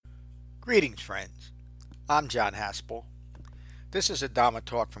Greetings, friends. I'm John Haspel. This is a Dhamma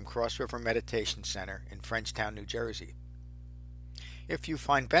talk from Cross River Meditation Center in Frenchtown, New Jersey. If you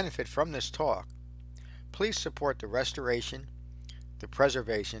find benefit from this talk, please support the restoration, the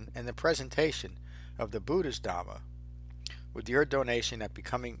preservation, and the presentation of the Buddha's Dhamma with your donation at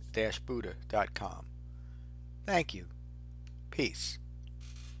becoming-buddha.com. Thank you. Peace.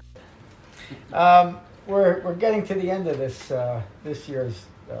 We're getting to the end of this year's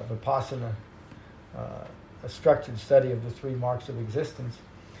Vipassana, a structured study of the three marks of existence.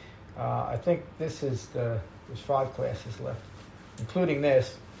 I think there's 5 classes left, including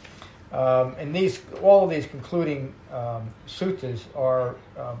this. And all of these concluding suttas are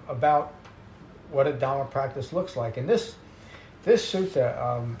about what a Dhamma practice looks like. And this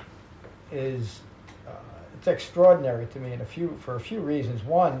sutta is it's extraordinary to me for a few reasons.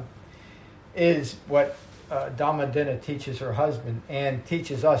 One is what Dhammadinna teaches her husband and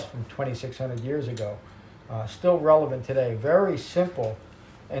teaches us from 2,600 years ago. Still relevant today. Very simple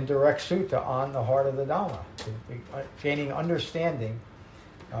and direct sutta on the heart of the Dhamma, gaining understanding,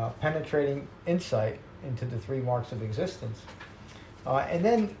 penetrating insight into the three marks of existence. And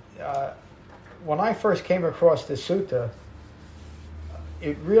then when I first came across this sutta,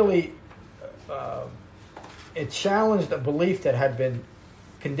 it really it challenged a belief that had been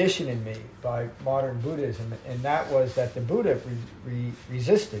conditioned in me by modern Buddhism, and that was that the Buddha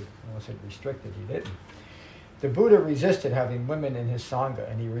resisted. I won't say restricted, he didn't. The Buddha resisted having women in his Sangha,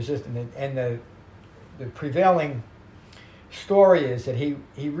 and he resisted, and the prevailing story is that he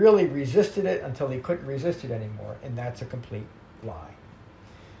really resisted it until he couldn't resist it anymore, and that's a complete lie.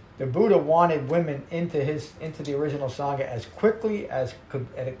 The Buddha wanted women into the original Sangha as quickly as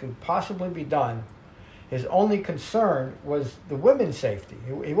it could possibly be done. His only concern was the women's safety.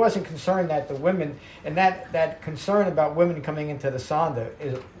 He wasn't concerned that the women, and that concern about women coming into the Sangha,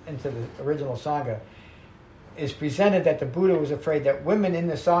 into the original Sangha, is presented that the Buddha was afraid that women in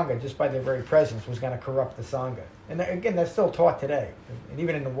the Sangha, just by their very presence, was going to corrupt the Sangha. And again, that's still taught today, and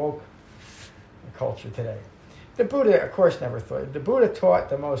even in the woke culture today. The Buddha, of course, never thought. The Buddha taught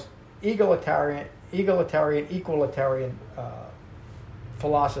the most egalitarian, equalitarian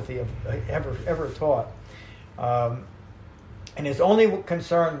philosophy of ever taught. And his only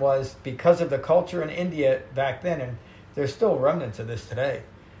concern was, because of the culture in India back then, and there's still remnants of this today,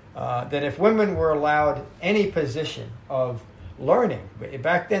 that if women were allowed any position of learning,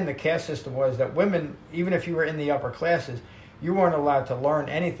 back then the caste system was that women, even if you were in the upper classes, you weren't allowed to learn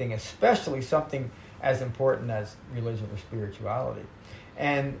anything, especially something as important as religion or spirituality.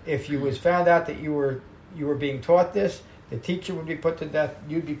 And if you was found out that you were being taught this, the teacher would be put to death,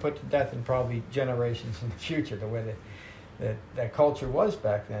 you'd be put to death in probably generations in the future, the way that culture was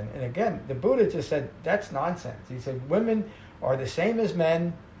back then. And again, the Buddha just said, that's nonsense. He said, women are the same as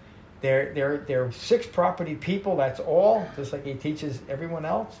men. They're 6 property people, that's all, just like he teaches everyone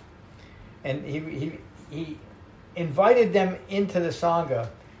else. And he invited them into the Sangha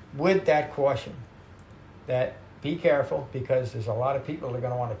with that caution, that be careful, because there's a lot of people that are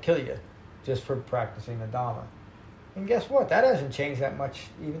going to want to kill you just for practicing the Dhamma. And guess what? That hasn't changed that much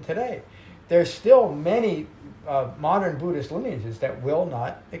even today. There's still many modern Buddhist lineages that will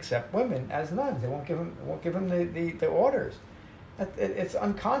not accept women as nuns. They won't give them the orders. It's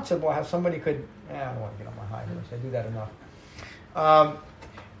unconscionable how somebody could. I don't want to get on my high horse. I do that enough.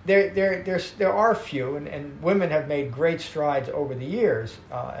 There are few, and women have made great strides over the years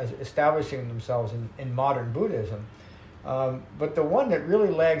as establishing themselves in modern Buddhism. But the one that really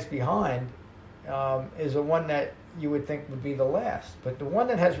lags behind is the one that you would think would be the last. But the one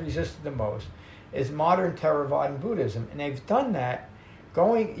that has resisted the most is modern Theravadan Buddhism. And they've done that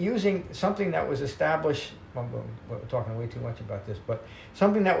using something that was established, we're talking way too much about this, but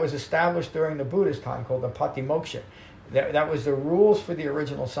something that was established during the Buddhist time called the Patimokkha. That was the rules for the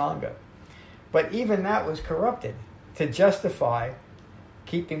original Sangha. But even that was corrupted to justify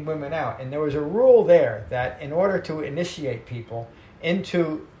keeping women out. And there was a rule there that in order to initiate people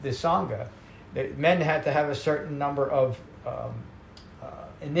into the Sangha, that men had to have a certain number of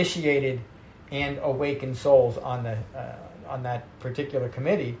initiated and awakened souls on that particular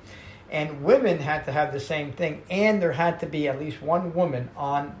committee, and women had to have the same thing, and there had to be at least one woman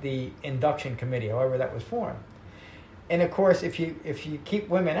on the induction committee, however that was formed. And of course, if you keep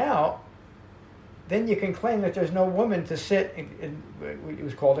women out, then you can claim that there's no woman to sit. It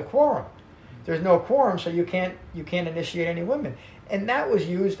was called a quorum. There's no quorum, so you can't initiate any women, and that was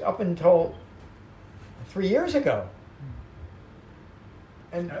used up until 3 years ago.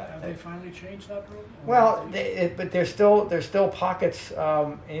 And have they finally changed that rule? Well, but there's still pockets,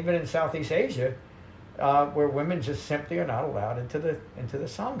 even in Southeast Asia, where women just simply are not allowed into the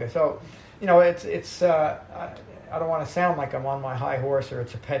Sangha. So, it's I don't want to sound like I'm on my high horse or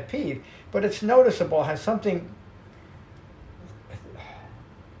it's a pet peeve, but it's noticeable how something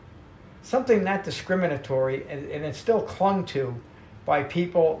not discriminatory and it's still clung to by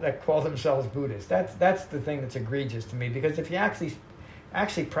people that call themselves Buddhists. That's the thing that's egregious to me, because if you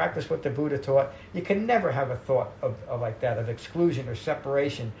actually practice what the Buddha taught, you can never have a thought of like that, of exclusion or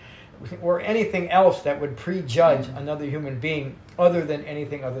separation or anything else that would prejudge another human being other than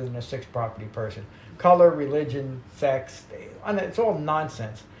anything other than a sixth property person. Color, religion, sex, it's all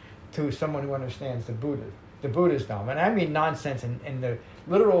nonsense to someone who understands the Buddha's Dhamma. And I mean nonsense in the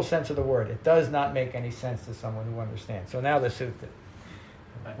literal sense of the word. It does not make any sense to someone who understands. So now the sutta.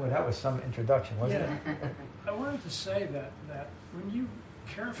 Well, that was some introduction, wasn't it? I wanted to say that when you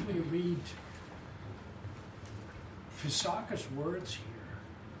carefully read Visakha's words here,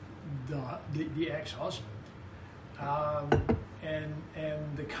 the ex-husband,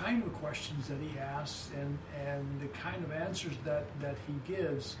 and the kind of questions that he asks and the kind of answers that he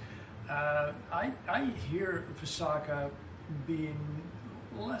gives, I hear Visakha being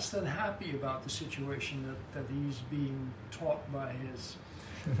less than happy about the situation that he's being taught by his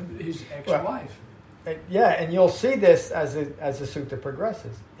ex-wife. Yeah, and you'll see this as the sutta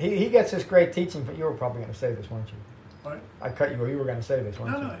progresses. He gets this great teaching, but you were probably going to say this, weren't you? What? I cut you, or you were going to say this,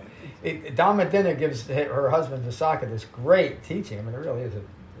 weren't you? No. Dhammadinna gives her husband Visakha this great teaching. I mean, it really is an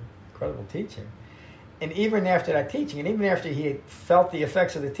incredible teaching. And even after that teaching, and even after he felt the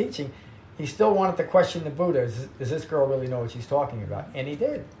effects of the teaching, he still wanted to question the Buddha. Does this girl really know what she's talking about? And he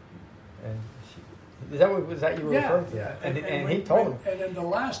did. And was that you were referring to? Yeah. And he told him. And then the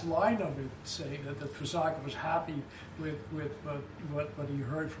last line of it, saying that Visakha was happy with what he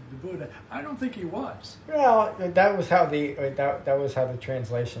heard from the Buddha, I don't think he was. Well, that was how the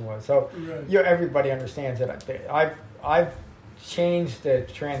translation was. So right. Everybody understands that. I've changed the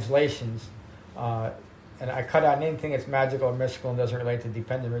translations, and I cut out anything that's magical or mystical and doesn't relate to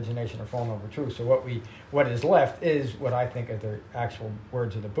dependent origination or fallen over truth. So what is left is what I think are the actual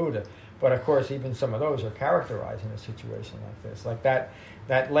words of the Buddha. But of course, even some of those are characterizing a situation like this. Like that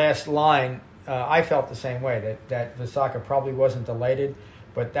last line, I felt the same way, that Visakha probably wasn't delighted,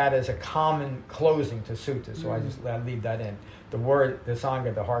 but that is a common closing to sutta, so I leave that in. The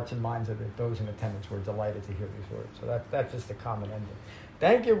Sangha, the hearts and minds of those in attendance were delighted to hear these words. So that's just a common ending.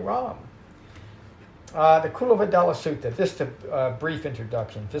 Thank you, Ram. The Kulavadala Sutta, just a brief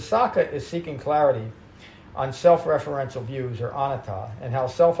introduction. Visakha is seeking clarity on self-referential views, or anatta, and how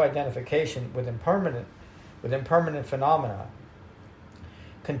self-identification with impermanent phenomena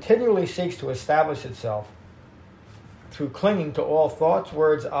continually seeks to establish itself through clinging to all thoughts,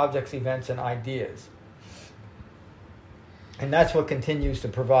 words, objects, events, and ideas. And that's what continues to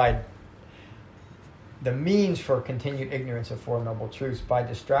provide the means for continued ignorance of Four Noble Truths by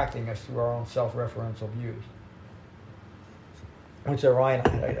distracting us through our own self-referential views. Which Ryan,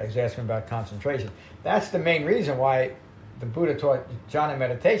 I was asking about concentration. That's the main reason why the Buddha taught jhana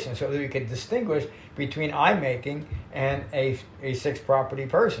meditation, so that we could distinguish between I-making and a sixth property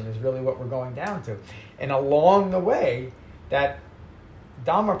person is really what we're going down to. And along the way, that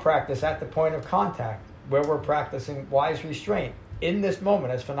Dhamma practice at the point of contact, where we're practicing wise restraint, in this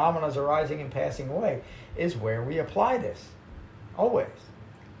moment, as phenomena is arising and passing away, is where we apply this. Always.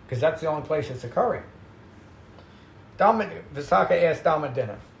 Because that's the only place it's occurring. Visakha asked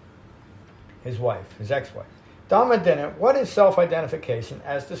Dhammadinna, his wife, his ex-wife, Dhammadinna, what is self-identification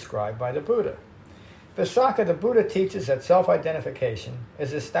as described by the Buddha? Visakha, the Buddha teaches that self-identification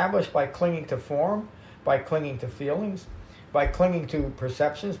is established by clinging to form, by clinging to feelings, by clinging to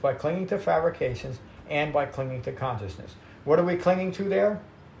perceptions, by clinging to fabrications, and by clinging to consciousness. What are we clinging to there?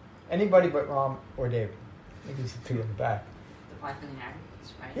 Anybody but Ram or David. I think it's the two in the back. The five clinging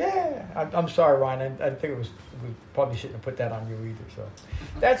aggregates, right? Yeah, I'm sorry, Ryan. I think we probably shouldn't have put that on you either. So,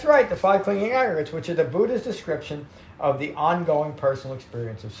 that's right. The five clinging aggregates, which are the Buddha's description of the ongoing personal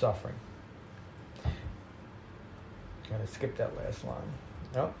experience of suffering. Gotta skip that last line.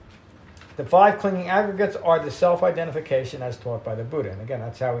 Nope. The five clinging aggregates are the self-identification as taught by the Buddha. And again,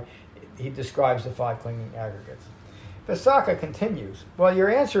 that's how he describes the five clinging aggregates. Visakha continues, well, your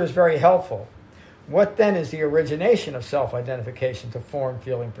answer is very helpful. What then is the origination of self-identification to form,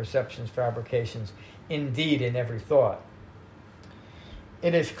 feeling, perceptions, fabrications, indeed in every thought?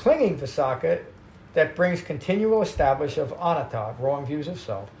 It is clinging, Visakha, that brings continual establishment of anatta, wrong views of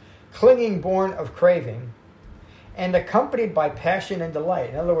self, clinging born of craving, and accompanied by passion and delight.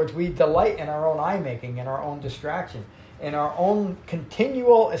 In other words, we delight in our own eye-making, in our own distraction, in our own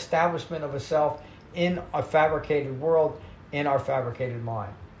continual establishment of a self in a fabricated world, in our fabricated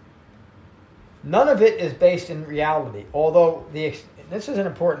mind. None of it is based in reality, although this is an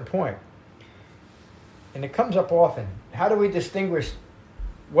important point, and it comes up often. How do we distinguish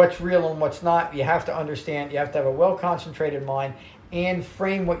what's real and what's not? You have to understand, you have to have a well-concentrated mind and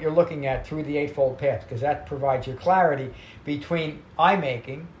frame what you're looking at through the Eightfold Path, because that provides you clarity between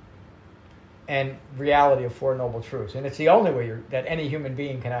eye-making and reality of Four Noble Truths. And it's the only way that any human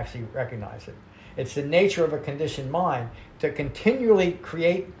being can actually recognize it. It's the nature of a conditioned mind to continually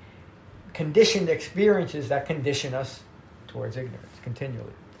create conditioned experiences that condition us towards ignorance,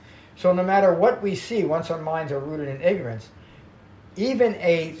 continually. So no matter what we see, once our minds are rooted in ignorance, even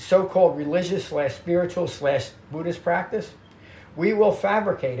a so-called religious/spiritual/Buddhist practice, we will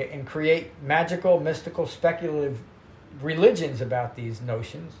fabricate it and create magical, mystical, speculative religions about these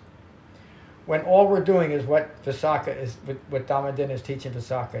notions, when all we're doing is what Dhammadinna is teaching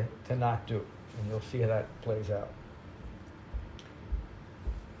Visakha to not do. And you'll see how that plays out.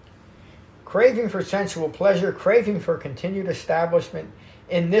 Craving for sensual pleasure, craving for continued establishment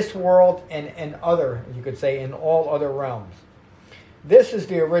in this world and other, you could say, in all other realms. This is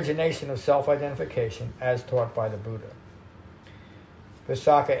the origination of self-identification as taught by the Buddha.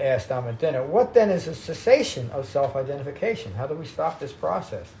 Visakha asked Dhammadinna, what then is the cessation of self-identification? How do we stop this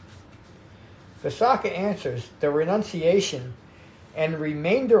process? Visakha answers, the renunciation and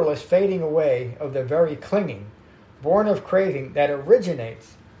remainderless fading away of the very clinging, born of craving, that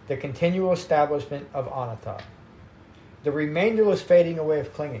originates the continual establishment of anatta. The remainderless fading away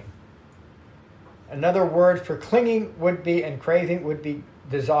of clinging. Another word for clinging would be, and craving would be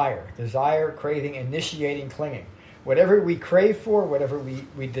desire. Desire, craving, initiating clinging. Whatever we crave for, whatever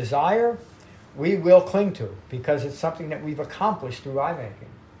we desire, we will cling to, because it's something that we've accomplished through eye-making.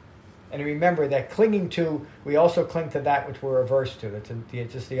 And remember that clinging to, we also cling to that which we're averse to.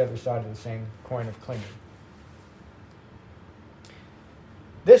 That's just the other side of the same coin of clinging.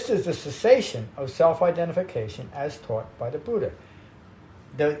 This is the cessation of self-identification as taught by the Buddha.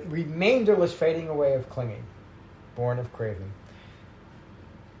 The remainderless fading away of clinging, born of craving.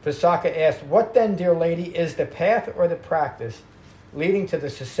 Visakha asked, what then, dear lady, is the path or the practice leading to the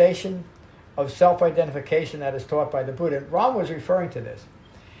cessation of self-identification that is taught by the Buddha? And Ram was referring to this.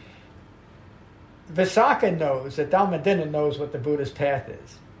 Visakha knows that Dhammadinna knows what the Buddha's path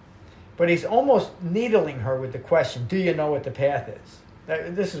is. But he's almost needling her with the question, do you know what the path is?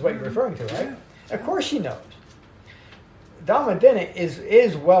 This is what you're referring to, right? Yeah. Of course she knows. Dhammadinna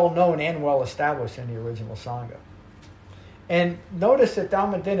is well known and well established in the original Sangha. And notice that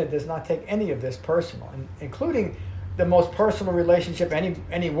Dhammadinna does not take any of this personal, including the most personal relationship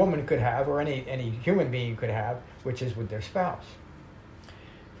any woman could have, or any human being could have, which is with their spouse.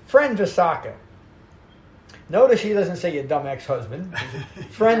 Friend Visakha. Notice he doesn't say your dumb ex-husband.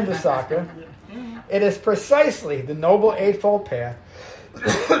 Friend Visakha. It is precisely the Noble Eightfold Path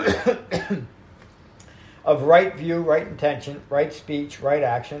of right view, right intention, right speech, right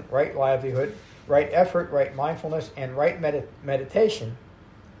action, right livelihood, right effort, right mindfulness, and right meditation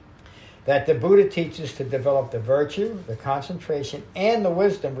that the Buddha teaches to develop the virtue, the concentration, and the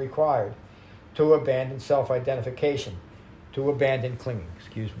wisdom required to abandon self-identification, to abandon clinging.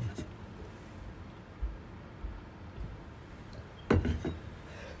 Excuse me.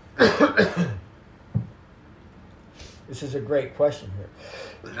 This is a great question here.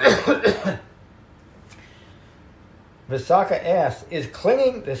 Visakha asks, is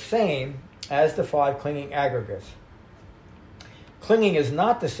clinging the same as the five clinging aggregates? Clinging is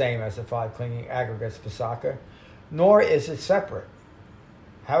not the same as the five clinging aggregates, Visakha, nor is it separate.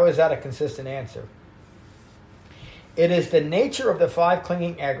 How is that a consistent answer? It is the nature of the five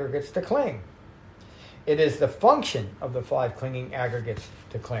clinging aggregates to cling. It is the function of the five clinging aggregates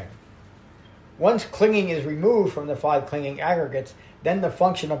to cling. Once clinging is removed from the five clinging aggregates, then the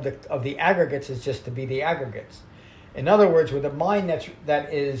function of the aggregates is just to be the aggregates. In other words, with a mind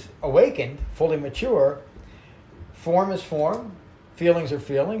that is awakened, fully mature, form is form, feelings are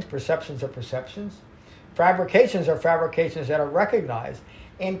feelings, perceptions are perceptions, fabrications are fabrications that are recognized,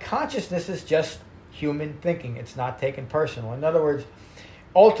 and consciousness is just human thinking. It's not taken personal. In other words,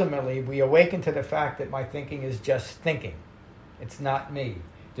 ultimately, we awaken to the fact that my thinking is just thinking. It's not me.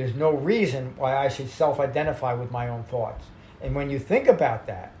 There's no reason why I should self-identify with my own thoughts. And when you think about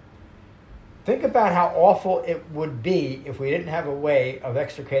that, think about how awful it would be if we didn't have a way of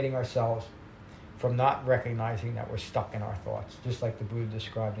extricating ourselves from not recognizing that we're stuck in our thoughts, just like the Buddha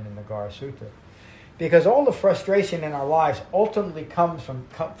described in the Nagara Sutta. Because all the frustration in our lives ultimately comes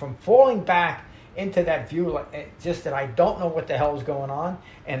from falling back into that view, just that I don't know what the hell is going on,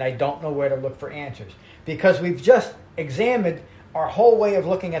 and I don't know where to look for answers. Because we've just examined our whole way of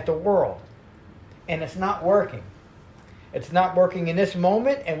looking at the world, and it's not working. It's not working in this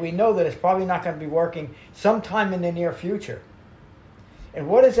moment, and we know that it's probably not going to be working sometime in the near future. And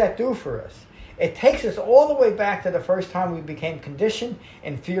what does that do for us? It takes us all the way back to the first time we became conditioned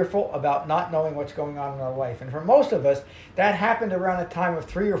and fearful about not knowing what's going on in our life. And for most of us, that happened around a time of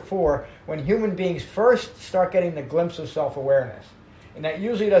 3 or 4 when human beings first start getting the glimpse of self-awareness. And that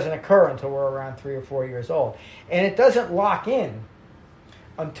usually doesn't occur until we're around 3 or 4 years old. And it doesn't lock in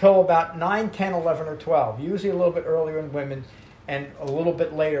until about 9, 10, 11, or 12, usually a little bit earlier in women and a little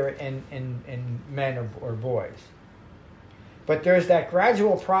bit later in men or boys. But there's that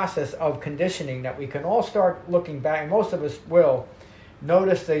gradual process of conditioning that we can all start looking back, and most of us will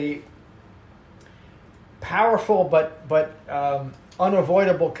notice the powerful but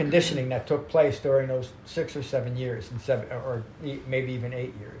unavoidable conditioning that took place during those 6 or 7 years, and 7 or maybe even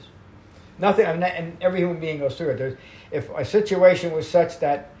 8 years. Nothing, and every human being goes through it. If a situation was such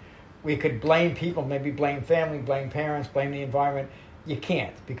that we could blame people, maybe blame family, blame parents, blame the environment, you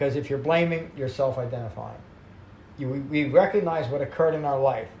can't, because if you're blaming, you're self-identifying. We recognize what occurred in our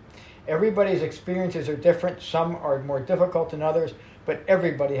life. Everybody's experiences are different. Some are more difficult than others, but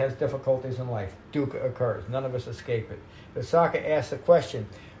everybody has difficulties in life. Occurs. None of us escape it. Visakha asked the question,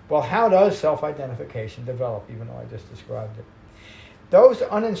 well, how does self-identification develop, even though I just described it? Those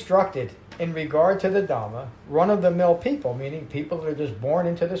uninstructed in regard to the Dhamma, run-of-the-mill people, meaning people that are just born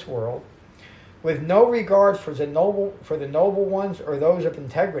into this world, with no regard for the noble ones or those of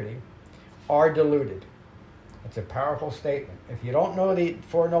integrity, are deluded. It's a powerful statement. If you don't know the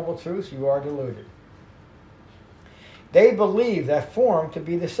Four Noble Truths, you are deluded. They believe that form to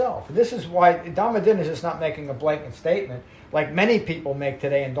be the self. This is why Dhammadinna is just not making a blanket statement like many people make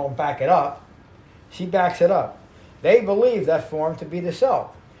today and don't back it up. She backs it up. They believe that form to be the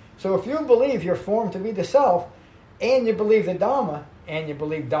self. So if you believe your form to be the self, and you believe the Dhamma, and you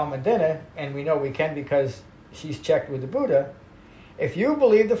believe Dhammadinna, and we know we can because she's checked with the Buddha, if you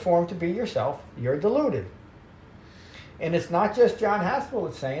believe the form to be yourself, you're deluded. And it's not just John Haspel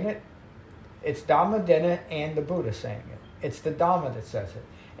that's saying it. It's Dhammadinna and the Buddha saying it. It's the Dhamma that says it.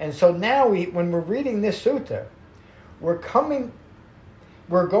 And so now when we're reading this sutta, we're going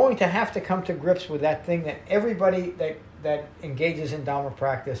to have to come to grips with that thing that everybody that engages in Dhamma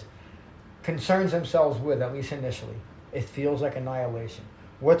practice concerns themselves with, at least initially. It feels like annihilation.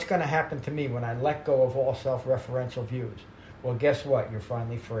 What's going to happen to me when I let go of all self-referential views? Well, guess what? You're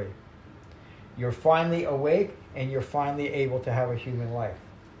finally free. You're finally awake, and you're finally able to have a human life.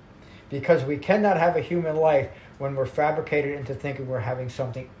 Because we cannot have a human life when we're fabricated into thinking we're having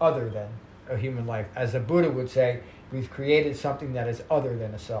something other than a human life. As the Buddha would say, we've created something that is other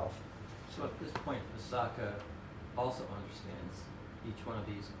than a self. So at this point, Visakha also understands each one of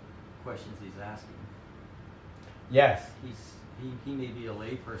these questions he's asking. Yes. He may be a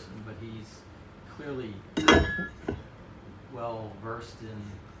layperson, but he's clearly well versed in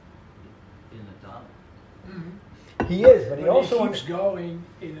the Dhamma. Mm-hmm. He is, but he But also he keeps going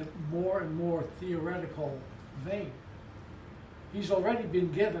in a more and more theoretical vein. He's already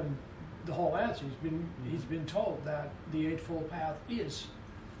been given the whole answer. He's been told that the Eightfold Path is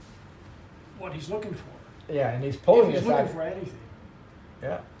what he's looking for. Yeah, and he's pulling if he's this looking out. for anything.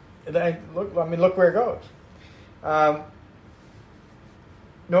 Yeah. Look where it goes.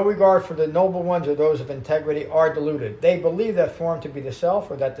 No regard for the noble ones or those of integrity are deluded. They believe that form to be the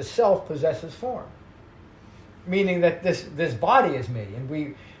self, or that the self possesses form. Meaning that this body is me,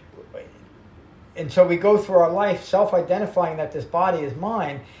 and so we go through our life self-identifying that this body is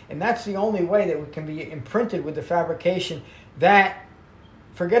mine, and that's the only way that we can be imprinted with the fabrication that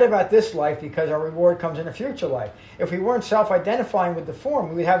forget about this life because our reward comes in a future life. If we weren't self-identifying with the form,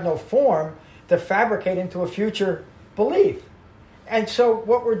 we would have no form to fabricate into a future belief. And so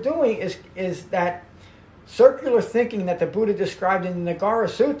what we're doing is that circular thinking that the Buddha described in the Nagara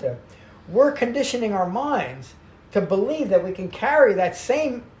Sutta. We're conditioning our minds to believe that we can carry that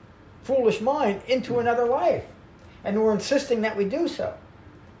same foolish mind into another life. And we're insisting that we do so.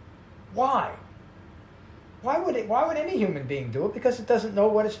 Why? Why would any human being do it? Because it doesn't know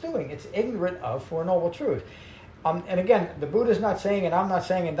what it's doing. It's ignorant of Four Noble Truths. And again, the Buddha's not saying, and I'm not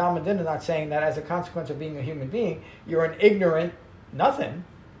saying, and Dhammadinna's not saying that as a consequence of being a human being, you're an ignorant nothing.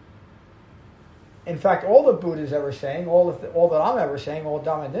 In fact, all the Buddha's ever saying, all that I'm ever saying, all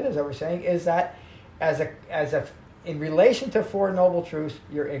Dhammadinna's ever saying, is that in relation to Four Noble Truths,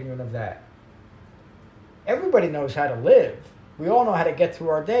 you're ignorant of that. Everybody knows how to live. We all know how to get through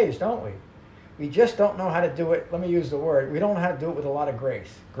our days, don't we? We just don't know how to do it. Let me use the word. We don't know how to do it with a lot of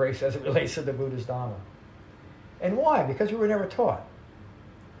grace. Grace as it relates to the Buddha's Dhamma. And why? Because we were never taught.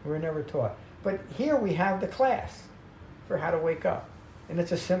 We were never taught. But here we have the class for how to wake up. And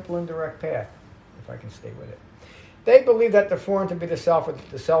it's a simple and direct path, if I can stay with it. they believe that the form to be the self or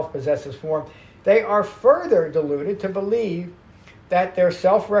the self possesses form. They are further deluded to believe that their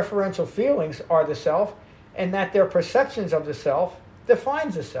self-referential feelings are the self and that their perceptions of the self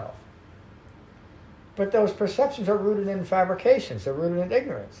defines the self. But those perceptions are rooted in fabrications. They're rooted in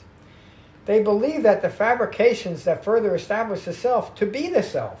ignorance. They believe that the fabrications that further establish the self to be the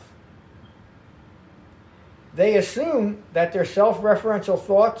self. They assume that their self-referential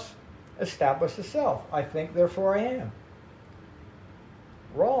thoughts establish the self. I think, therefore I am.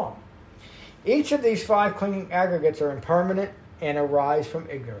 Wrong. Each of these 5 clinging aggregates are impermanent and arise from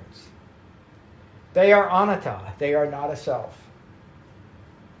ignorance. They are anatta. They are not a self.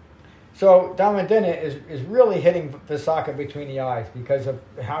 So Dhammadinna is really hitting Visakha between the eyes because of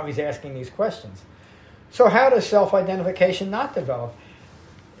how he's asking these questions. So how does self-identification not develop?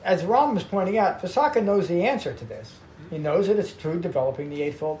 As Ram was pointing out, Visakha knows the answer to this. He knows that it's through developing the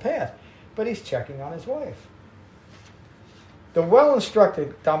Eightfold Path, but he's checking on his wife. The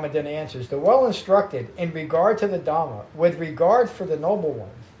well-instructed, Dhammadinna answers, the well-instructed in regard to the Dhamma, with regard for the noble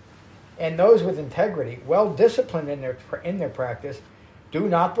ones, and those with integrity, well-disciplined in their practice, do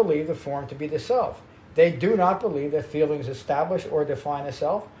not believe the form to be the self. They do not believe that feelings establish or define a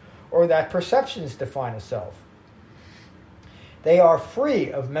self, or that perceptions define a self. They are free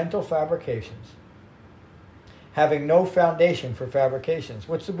of mental fabrications, having no foundation for fabrications.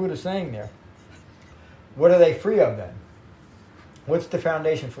 What's the Buddha saying there? What are they free of then? What's the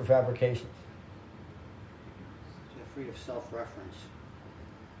foundation for fabrications? They're free of self-reference.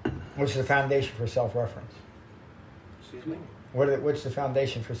 What's the foundation for self-reference? Excuse me? What's the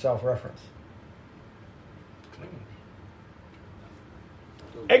foundation for self-reference?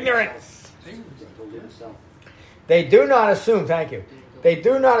 Ignorance. They do not assume, thank you, they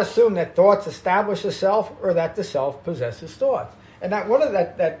do not assume that thoughts establish a self or that the self possesses thoughts. And that one of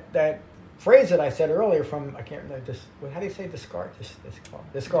that phrase that I said earlier from, I can't remember, how do you say Descartes? Descartes.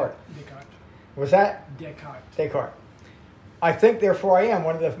 Descartes. Was that? Descartes. I think, therefore I am,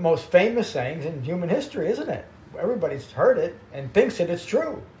 one of the most famous sayings in human history, isn't it? Everybody's heard it and thinks that it's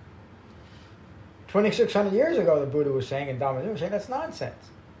true. 2,600 years ago, the Buddha was saying, and Dhammadinna was saying, that's nonsense.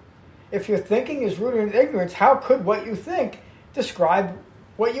 If your thinking is rooted in ignorance, how could what you think describe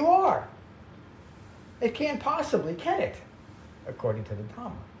what you are? It can't possibly, can it? According to the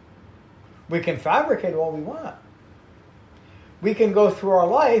Dhamma. We can fabricate all we want. We can go through our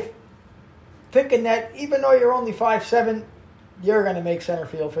life thinking that even though you're only 5'7", you're going to make center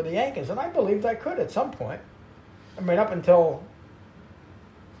field for the Yankees. And I believed I could at some point. I mean, up until,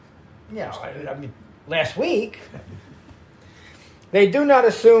 last week. They do not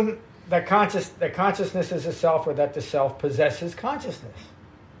assume that consciousness is a self or that the self possesses consciousness.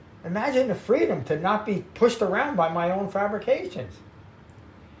 Imagine the freedom to not be pushed around by my own fabrications.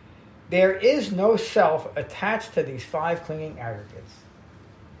 There is no self attached to these 5 clinging aggregates.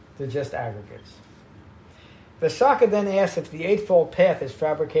 They're just aggregates. Visakha then asks if the Eightfold Path is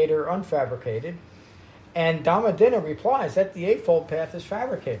fabricated or unfabricated, and Dhammadinna replies that the Eightfold Path is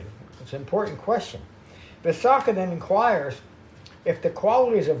fabricated. It's an important question. Visakha then inquires if the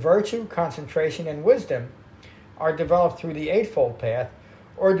qualities of virtue, concentration, and wisdom are developed through the Eightfold Path,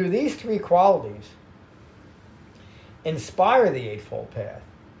 or do these 3 qualities inspire the Eightfold Path?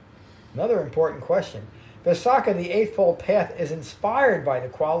 Another important question. Visakha, the Eightfold Path is inspired by the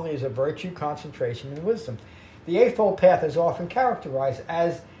qualities of virtue, concentration, and wisdom. The Eightfold Path is often characterized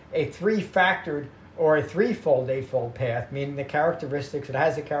as a 3-factored or a 3-fold Eightfold Path, meaning it has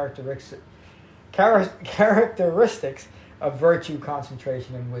the characteristics of virtue,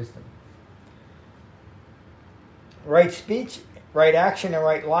 concentration, and wisdom. Right speech, right action, and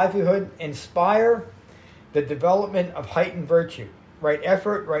right livelihood inspire the development of heightened virtue. Right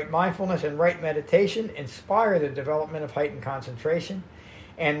effort, right mindfulness, and right meditation inspire the development of heightened concentration.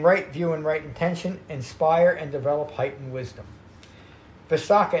 And right view and right intention inspire and develop heightened wisdom.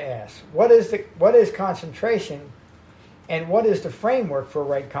 Visakha asks, what is concentration, and what is the framework for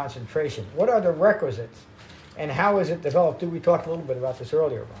right concentration? What are the requisites, and how is it developed? We talked a little bit about this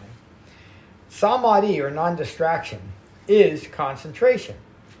earlier, Ryan. Samadhi, or non-distraction, is concentration.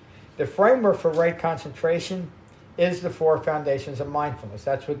 The framework for right concentration is the 4 foundations of mindfulness.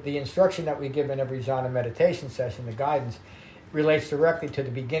 That's what the instruction that we give in every jhana meditation session, the guidance, relates directly to the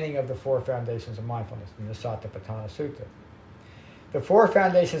beginning of the 4 foundations of mindfulness in the Satipatthana Sutta. The 4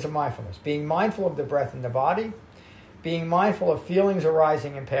 foundations of mindfulness: being mindful of the breath in the body, being mindful of feelings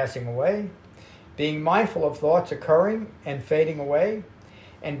arising and passing away, being mindful of thoughts occurring and fading away,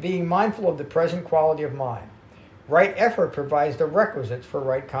 and being mindful of the present quality of mind. Right effort provides the requisites for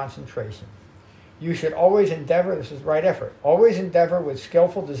right concentration. You should always endeavor, this is right effort, always endeavor with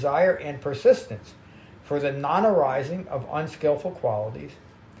skillful desire and persistence for the non-arising of unskillful qualities,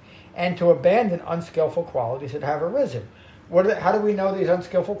 and to abandon unskillful qualities that have arisen. How do we know these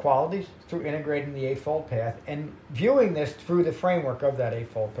unskillful qualities? Through integrating the Eightfold Path and viewing this through the framework of that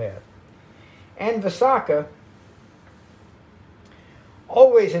Eightfold Path. And Visakha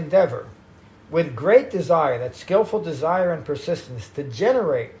always endeavor with great desire, that skillful desire and persistence, to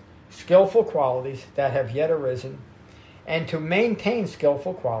generate skillful qualities that have yet arisen and to maintain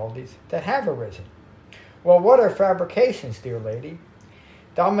skillful qualities that have arisen. Well, what are fabrications, dear lady?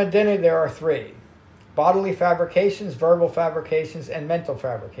 Dhammadinna, there are three: bodily fabrications, verbal fabrications, and mental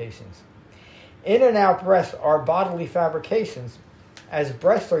fabrications. In and out breaths are bodily fabrications, as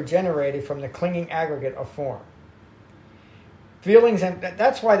breaths are generated from the clinging aggregate of form. Feelings, and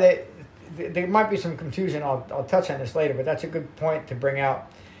that's why there might be some confusion. I'll touch on this later, but that's a good point to bring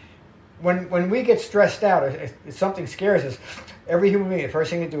out. When we get stressed out, if something scares us, every human being, the first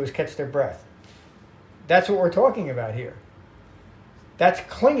thing to do is catch their breath. That's what we're talking about here. That's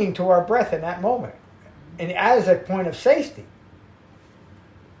clinging to our breath in that moment, and as a point of safety.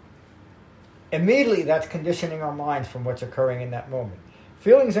 Immediately, that's conditioning our minds from what's occurring in that moment.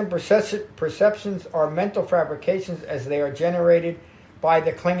 Feelings and perceptions are mental fabrications as they are generated by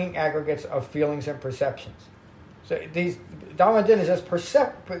the clinging aggregates of feelings and perceptions. So these Dhammadinna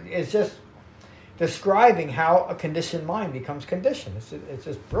is just describing how a conditioned mind becomes conditioned. It's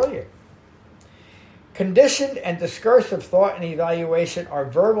just brilliant. Conditioned and discursive thought and evaluation are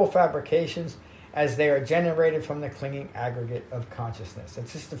verbal fabrications as they are generated from the clinging aggregate of consciousness.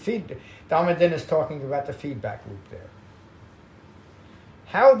 It's just the feed. Dhammadinna is talking about the feedback loop there.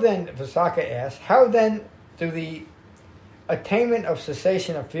 How then, Visakha asks, how then do the attainment of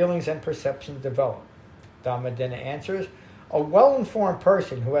cessation of feelings and perceptions develop? Dhammadinna answers, a well-informed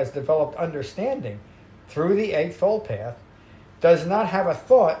person who has developed understanding through the Eightfold Path does not have a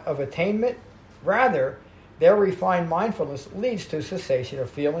thought of attainment. Rather, their refined mindfulness leads to cessation of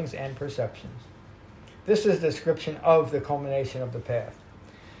feelings and perceptions. This is a description of the culmination of the path.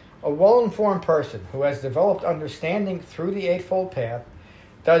 A well-informed person who has developed understanding through the Eightfold Path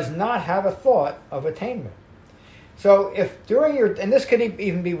does not have a thought of attainment. So if during your, and this could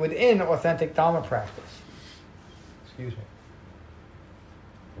even be within authentic Dhamma practice, excuse me.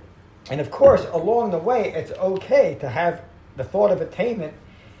 And of course, along the way, it's okay to have the thought of attainment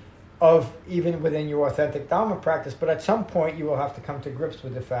of even within your authentic Dhamma practice, but at some point you will have to come to grips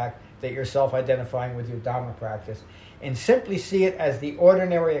with the fact that you're self-identifying with your Dhamma practice and simply see it as the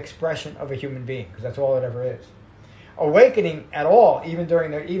ordinary expression of a human being, because that's all it ever is. Awakening at all, even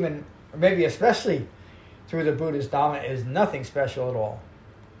during or maybe especially through the Buddha's Dhamma, is nothing special at all.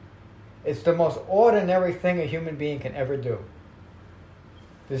 It's the most ordinary thing a human being can ever do.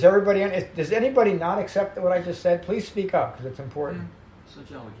 Does anybody not accept what I just said? Please speak up, because it's important. So,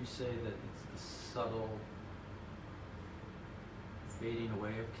 John, would you say that it's the subtle fading away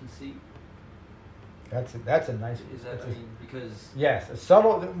of conceit? That's a nice. Is that, because... Yes, a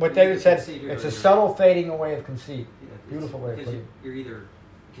subtle, what David said, it's a subtle fading away of conceit. Yeah, Beautiful way of putting it. You're either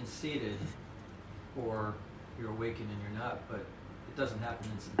conceited or you're awakened and you're not, but it doesn't happen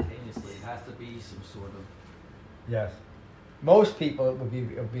instantaneously. It has to be some sort of... Yes. Most people, it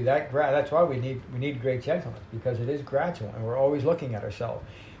would be that that's why we need great gentleness, because it is gradual and we're always looking at ourselves.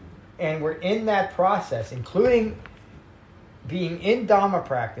 And we're in that process, including being in Dhamma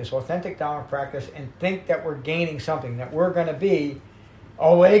practice, authentic Dhamma practice, and think that we're gaining something, that we're going to be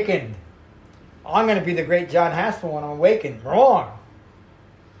awakened. I'm going to be the great John Haspel when I'm awakened. Wrong.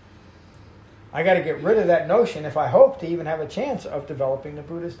 I got to get rid of that notion if I hope to even have a chance of developing the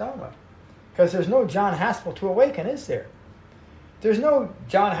Buddhist Dhamma. Because there's no John Haspel to awaken, is there? There's no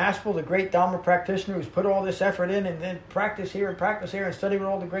John Haspel, the great Dhamma practitioner who's put all this effort in and then practice here and study with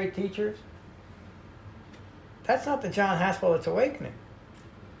all the great teachers. That's not the John Haspel that's awakening.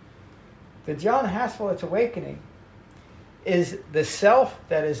 The John Haspel that's awakening is the self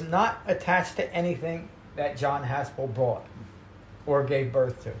that is not attached to anything that John Haspel brought or gave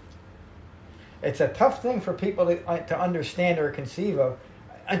birth to. It's a tough thing for people to understand or conceive of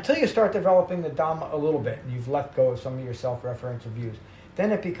until you start developing the Dhamma a little bit and you've let go of some of your self-referential views.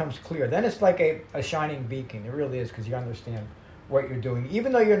 Then it becomes clear. Then it's like a shining beacon. It really is, because you understand what you're doing.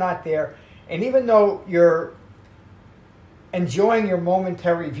 Even though you're not there, and even though you're enjoying your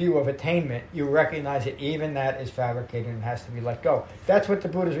momentary view of attainment, you recognize that even that is fabricated and has to be let go. That's what the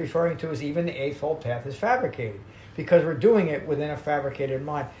Buddha is referring to as even the Eightfold Path is fabricated, because we're doing it within a fabricated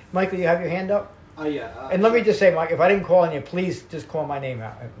mind. Michael, you have your hand up? Oh, yeah. And let me just say, Mike, if I didn't call on you, please just call my name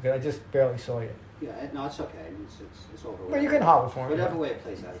out, because I just barely saw you. Yeah, no, it's okay. It's over. Well, you can holler for me. Whatever way it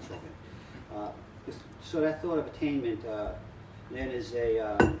plays out, it's okay. So that thought of attainment, then it's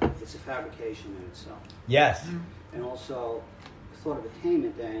a fabrication in itself. Yes. And also, the thought of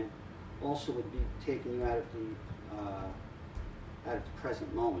attainment then also would be taking you out of the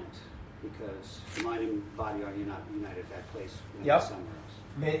present moment, because the mind and body are not united at that place, Yep. somewhere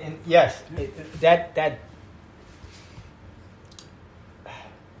else. And yes,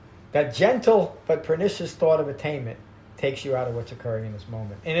 that gentle but pernicious thought of attainment takes you out of what's occurring in this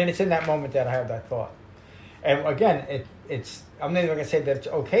moment. And then it's in that moment that I have that thought. And again, it's I'm not even going to say that it's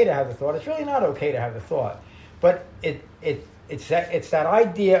okay to have the thought. It's really not okay to have the thought. But it's that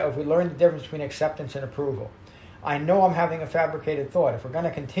idea of we learn the difference between acceptance and approval. I know I'm having a fabricated thought. If we're going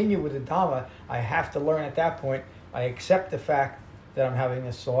to continue with the Dhamma, I have to learn at that point, I accept the fact that I'm having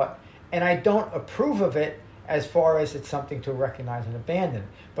this thought, and I don't approve of it as far as it's something to recognize and abandon.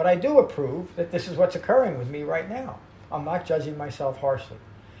 But I do approve that this is what's occurring with me right now. I'm not judging myself harshly.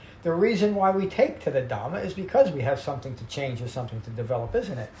 The reason why we take to the Dhamma is because we have something to change or something to develop,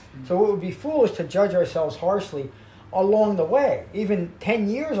 isn't it? Mm-hmm. So it would be foolish to judge ourselves harshly along the way, even 10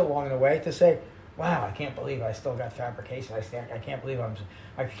 years along the way, to say, wow, I can't believe I still got fabrication. I can't believe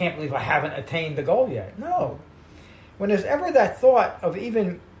I haven't attained the goal yet. No. When there's ever that thought of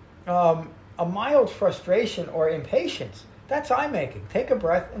even a mild frustration or impatience, that's eye making. Take a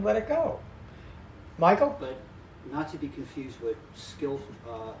breath and let it go. Michael? But not to be confused with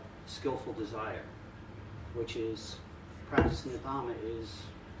skillful desire, which is practicing the Dhamma is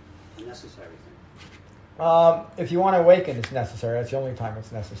a necessary thing. If you want to awaken, it's necessary. That's the only time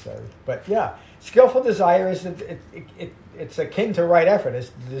it's necessary. But yeah, skillful desire is it's akin to right effort. It's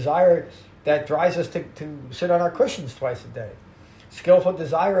the desire that drives us to sit on our cushions twice a day. Skillful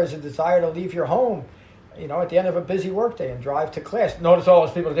desire is a desire to leave your home, at the end of a busy workday and drive to class. Notice all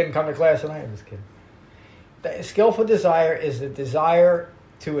those people that didn't come to class tonight. I'm just kidding. The skillful desire is the desire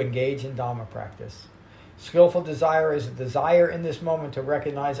to engage in Dhamma practice. Skillful desire is a desire in this moment to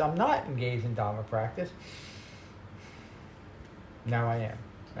recognize I'm not engaged in Dhamma practice. Now I am.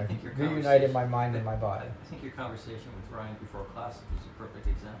 I think your reunited my mind and my body. I think your conversation with Ryan before class was a perfect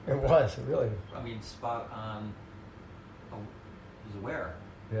example. It was, really. I mean, spot on. He was aware.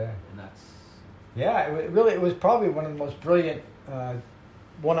 Yeah. And that's... Yeah, it was probably one of the most brilliant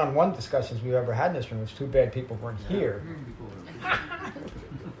one-on-one discussions we've ever had in this room. It's too bad people weren't here.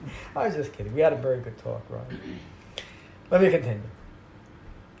 I was just kidding. We had a very good talk, Ryan. Let me continue.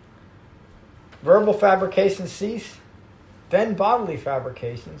 Verbal fabrications cease, then bodily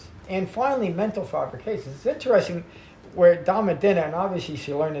fabrications, and finally mental fabrications. It's interesting where Dhammadinna, and obviously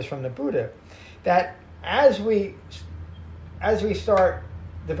she learned this from the Buddha, that as we start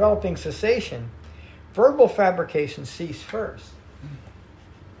developing cessation, verbal fabrications cease first.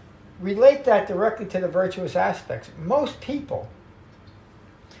 Relate that directly to the virtuous aspects. Most people,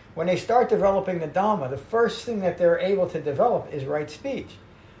 when they start developing the Dhamma, the first thing that they're able to develop is right speech.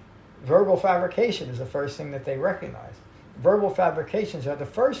 Verbal fabrication is the first thing that they recognize. Verbal fabrications are the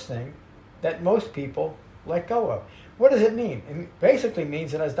first thing that most people let go of. What does it mean? It basically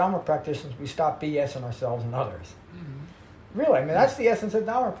means that as Dhamma practitioners, we stop BSing ourselves and others. Mm-hmm. Really, that's the essence of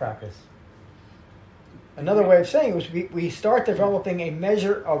Dhamma practice. Another way of saying it is we start developing a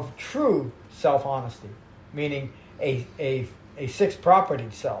measure of true self-honesty, meaning a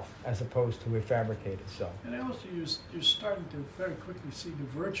six-propertied self as opposed to a fabricated self. And also you're starting to very quickly see the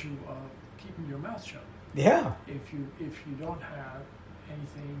virtue of keeping your mouth shut. Yeah. If you don't have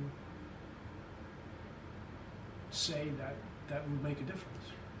anything say that will make a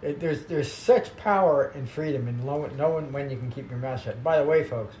difference. There's such power and freedom in knowing when you can keep your mouth shut. By the way,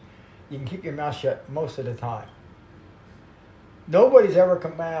 folks, you can keep your mouth shut most of the time. Nobody's ever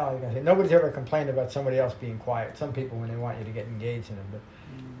complained about somebody else being quiet. Some people, when they want you to get engaged in them, but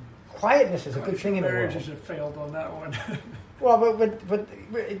quietness is a good thing in the world. Marriages have failed on that one. Well, but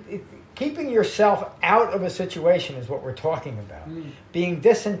keeping yourself out of a situation is what we're talking about. Being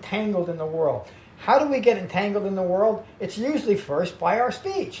disentangled in the world. How do we get entangled in the world? It's usually first by our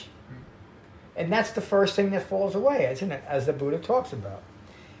speech. And that's the first thing that falls away, isn't it? As the Buddha talks about.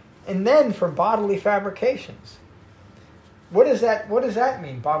 And then from bodily fabrications. What does that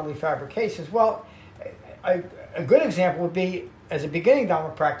mean, bodily fabrications? Well, a good example would be, as a beginning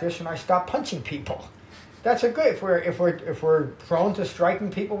Dhamma practitioner, I stop punching people. That's a good, if we're prone to striking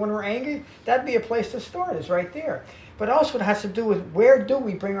people when we're angry, that'd be a place to start, is right there. But also it has to do with where do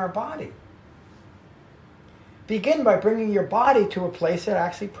we bring our body? Begin by bringing your body to a place that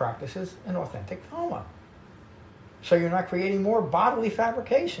actually practices an authentic Dhamma. So you're not creating more bodily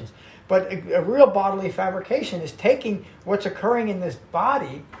fabrications. But a real bodily fabrication is taking what's occurring in this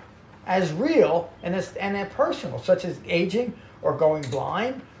body as real and as personal, such as aging or going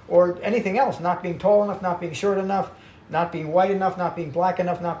blind or anything else, not being tall enough, not being short enough, not being white enough, not being black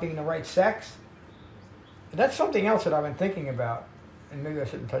enough, not being the right sex. And that's something else that I've been thinking about, and maybe I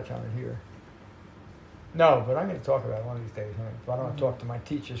shouldn't touch on it here. No, but I'm going to talk about it one of these days. I don't want to talk to my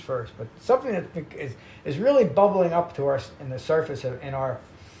teachers first, but something that is really bubbling up to us in the surface of in our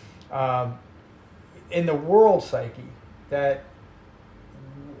in the world psyche that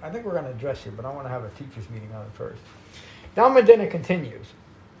I think we're going to address here, but I want to have a teachers meeting on it first. Dhammadinna continues.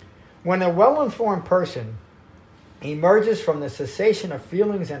 When a well-informed person emerges from the cessation of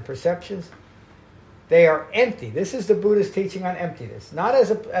feelings and perceptions, they are empty. This is the Buddha's teaching on emptiness, not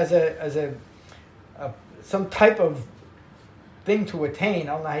as a some type of thing to attain.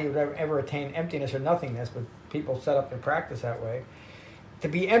 I don't know how you would ever attain emptiness or nothingness, but people set up their practice that way. To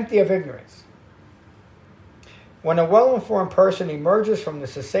be empty of ignorance. When a well-informed person emerges from the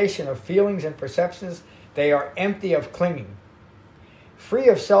cessation of feelings and perceptions, they are empty of clinging, free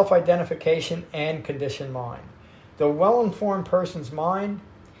of self-identification and conditioned mind. The well-informed person's mind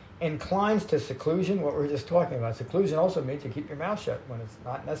inclines to seclusion, what we were just talking about. Seclusion also means you keep your mouth shut when it's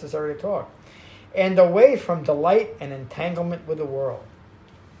not necessary to talk. And away from delight and entanglement with the world.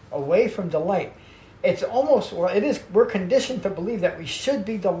 Away from delight. It's almost, well, it is, we're conditioned to believe that we should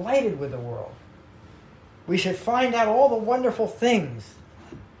be delighted with the world. We should find out all the wonderful things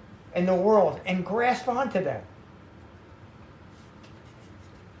in the world and grasp onto them.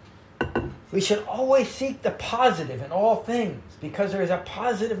 We should always seek the positive in all things because there is a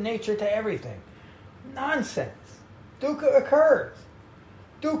positive nature to everything. Nonsense. Dukkha occurs.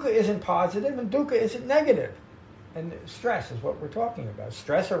 Dukkha isn't positive and dukkha isn't negative. And stress is what we're talking about.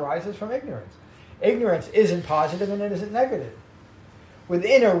 Stress arises from ignorance. Ignorance isn't positive and it isn't negative.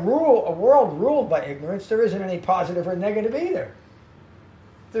 Within a world ruled by ignorance, there isn't any positive or negative either.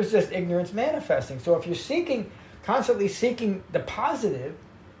 There's just ignorance manifesting. So if you're constantly seeking the positive,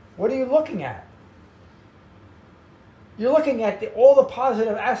 what are you looking at? You're looking at all the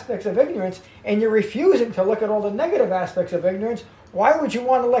positive aspects of ignorance, and you're refusing to look at all the negative aspects of ignorance. Why would you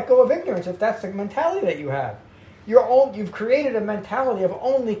want to let go of ignorance if that's the mentality that you have? You've created a mentality of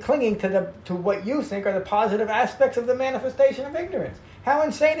only clinging to what you think are the positive aspects of the manifestation of ignorance. How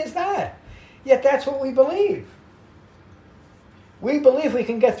insane is that? Yet that's what we believe. We believe we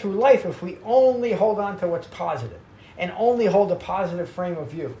can get through life if we only hold on to what's positive and only hold a positive frame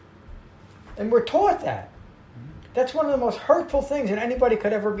of view. And we're taught that. That's one of the most hurtful things that anybody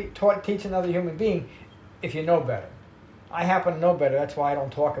could ever be taught, teach another human being if you know better. I happen to know better. That's why I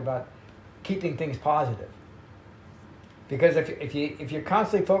don't talk about keeping things positive. Because if you're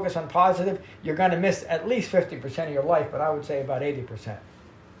constantly focused on positive, you're going to miss at least 50% of your life, but I would say about 80%.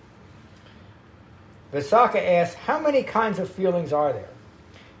 Visakha asks, how many kinds of feelings are there?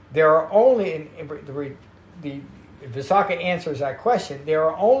 There are only, the Visakha answers that question, there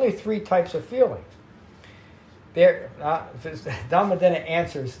are only 3 types of feelings. Dhammadinna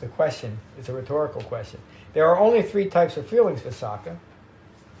answers the question. It's a rhetorical question. There are only 3 types of feelings, Visakha.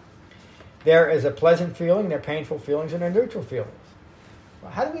 There is a pleasant feeling, there are painful feelings, and there are neutral feelings.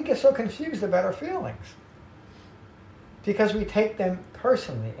 Well, how do we get so confused about our feelings? Because we take them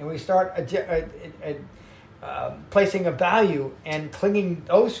personally, and we start placing a value and clinging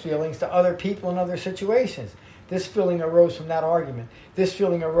those feelings to other people and other situations. This feeling arose from that argument. This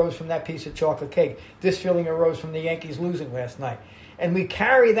feeling arose from that piece of chocolate cake. This feeling arose from the Yankees losing last night. And we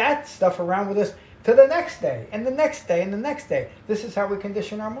carry that stuff around with us to the next day, and the next day, and the next day. This is how we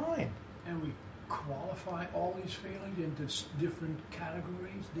condition our mind. And we qualify all these feelings into different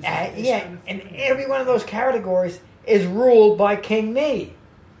categories? And every one of those categories is ruled by King Me.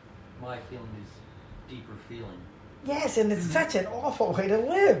 My feeling is deeper feeling. Yes, and it's such an awful way to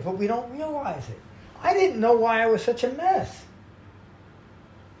live, but we don't realize it. I didn't know why I was such a mess.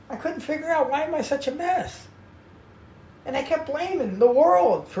 I couldn't figure out why am I such a mess. And I kept blaming the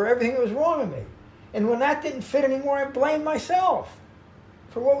world for everything that was wrong with me. And when that didn't fit anymore, I blamed myself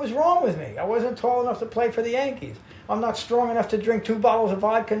for what was wrong with me. I wasn't tall enough to play for the Yankees. I'm not strong enough to drink 2 bottles of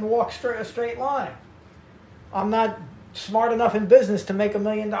vodka and walk a straight line. I'm not smart enough in business to make $1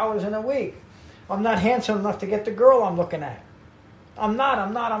 million in a week. I'm not handsome enough to get the girl I'm looking at. I'm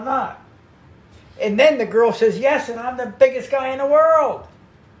not. And then the girl says yes, and I'm the biggest guy in the world.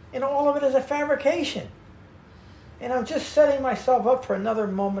 And all of it is a fabrication. And I'm just setting myself up for another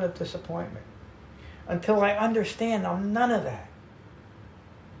moment of disappointment until I understand I'm none of that.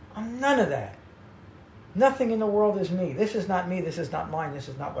 I'm none of that. Nothing in the world is me. This is not me. This is not mine. This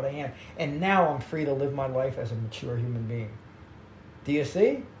is not what I am. And now I'm free to live my life as a mature human being. Do you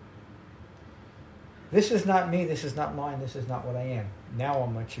see? This is not me. This is not mine. This is not what I am. Now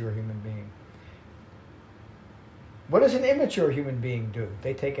I'm a mature human being. What does an immature human being do?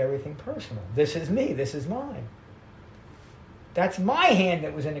 They take everything personal. This is me. This is mine. That's my hand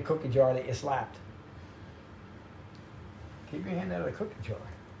that was in the cookie jar that you slapped. Keep your hand out of the cookie jar.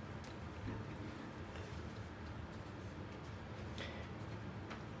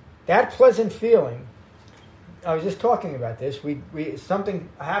 That pleasant feeling, I was just talking about this, we something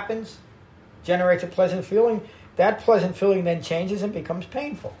happens, generates a pleasant feeling, that pleasant feeling then changes and becomes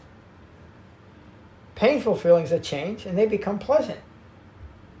painful. Painful feelings that change and they become pleasant.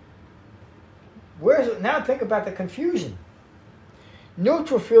 Now think about the confusion.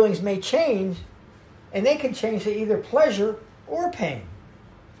 Neutral feelings may change, and they can change to either pleasure or pain.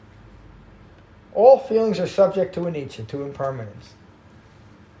 All feelings are subject to anicca, to impermanence.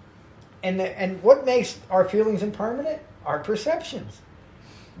 And what makes our feelings impermanent? Our perceptions.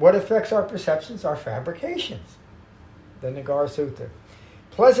 What affects our perceptions? Our fabrications. The Nagara Sutta.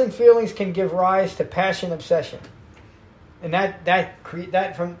 Pleasant feelings can give rise to passion obsession. And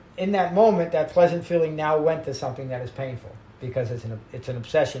in that moment, that pleasant feeling now went to something that is painful because it's an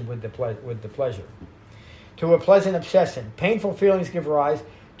obsession with the pleasure. To a pleasant obsession. Painful feelings give rise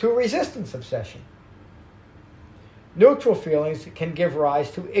to a resistance obsession. Neutral feelings can give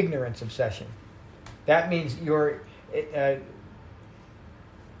rise to ignorance obsession. That means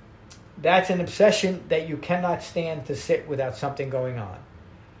that's an obsession that you cannot stand to sit without something going on.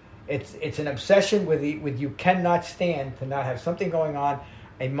 It's an obsession with you cannot stand to not have something going on.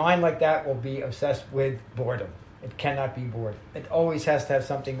 A mind like that will be obsessed with boredom. It cannot be bored. It always has to have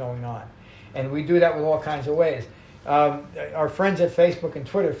something going on. And we do that with all kinds of ways. Our friends at Facebook and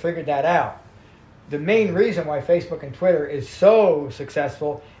Twitter figured that out. The main reason why Facebook and Twitter is so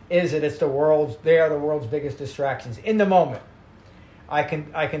successful is that they are the world's biggest distractions in the moment. I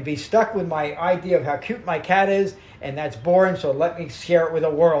can be stuck with my idea of how cute my cat is, and that's boring, so let me share it with the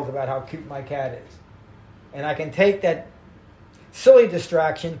world about how cute my cat is. And I can take that silly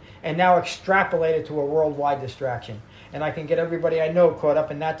distraction and now extrapolate it to a worldwide distraction. And I can get everybody I know caught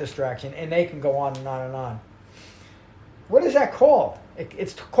up in that distraction, and they can go on and on and on. What is that called?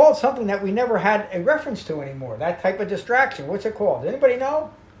 It's called something that we never had a reference to anymore, that type of distraction. What's it called? Does anybody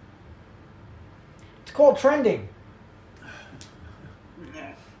know? It's called trending.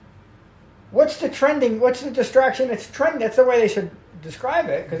 What's the trending? What's the distraction? It's trending. That's the way they should describe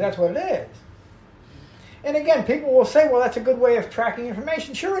it, because that's what it is. And again, people will say, well, that's a good way of tracking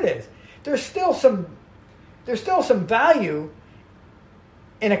information. Sure it is. There's still some value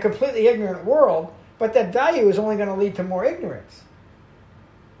in a completely ignorant world, but that value is only going to lead to more ignorance.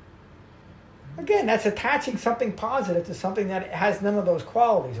 Again, that's attaching something positive to something that has none of those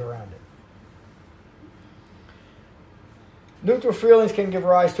qualities around it. Neutral feelings can give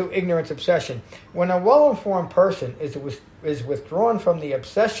rise to ignorance obsession. When a well-informed person is withdrawn from the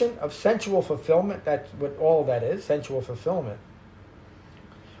obsession of sensual fulfillment, that's what all that is, sensual fulfillment,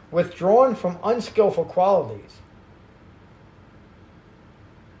 withdrawn from unskillful qualities,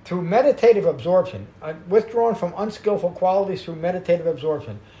 through meditative absorption, withdrawn from unskillful qualities through meditative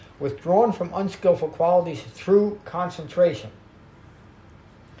absorption, withdrawn from unskillful qualities through concentration.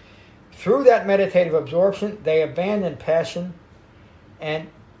 Through that meditative absorption, they abandon passion and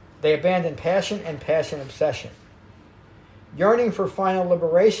passion obsession. Yearning for final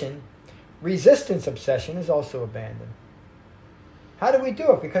liberation, resistance obsession is also abandoned. How do we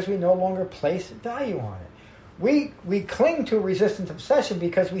do it? Because we no longer place value on it. We cling to resistance obsession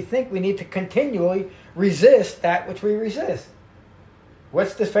because we think we need to continually resist that which we resist.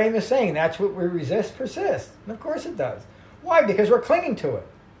 What's the famous saying? That's what we resist persists. And of course it does. Why? Because we're clinging to it.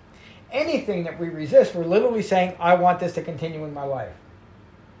 Anything that we resist, we're literally saying, I want this to continue in my life.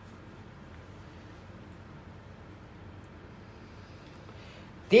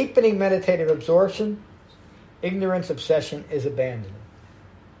 Deepening meditative absorption, ignorance obsession is abandoned.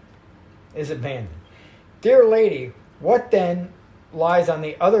 Dear lady, what then lies on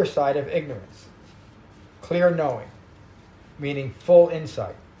the other side of ignorance? Clear knowing, meaning full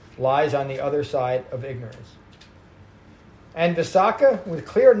insight, lies on the other side of ignorance. And Visakha, with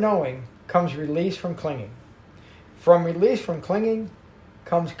clear knowing, comes release from clinging. From release from clinging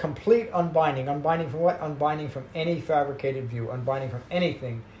comes complete unbinding. Unbinding from what? Unbinding from any fabricated view. Unbinding from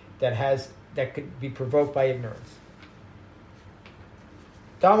anything that could be provoked by ignorance.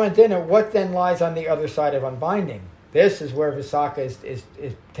 Dhammadinna, what then lies on the other side of unbinding? This is where Visakha is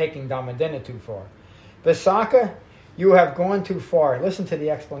taking Dhammadinna too far. Visakha, you have gone too far. Listen to the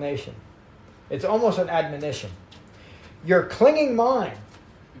explanation. It's almost an admonition. Your clinging mind,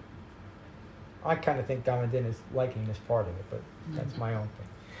 I kind of think Dhammadinna is liking this part of it, but that's my own thing.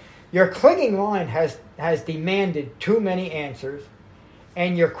 Your clinging mind has demanded too many answers,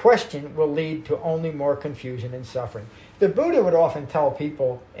 and your question will lead to only more confusion and suffering. The Buddha would often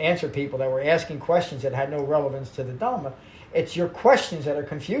answer people that were asking questions that had no relevance to the Dhamma. It's your questions that are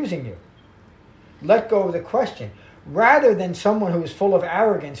confusing you. Let go of the question. Rather than someone who is full of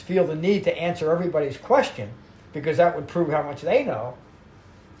arrogance feel the need to answer everybody's question, because that would prove how much they know,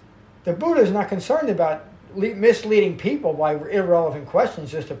 the Buddha is not concerned about misleading people by irrelevant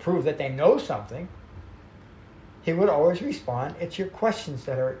questions just to prove that they know something. He would always respond, it's your questions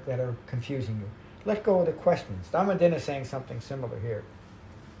that are confusing you. Let go of the questions. Dhammadinna is saying something similar here.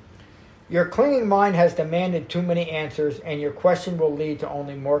 Your clinging mind has demanded too many answers, and your question will lead to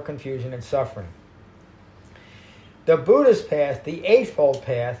only more confusion and suffering. The Buddha's path, the Eightfold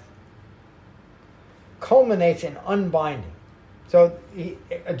Path, culminates in unbinding. So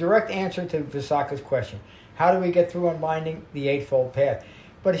a direct answer to Visakha's question. How do we get through unbinding? The Eightfold Path.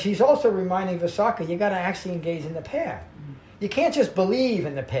 But she's also reminding Visakha, you got to actually engage in the path. You can't just believe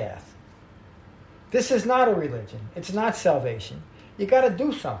in the path. This is not a religion. It's not salvation. You got to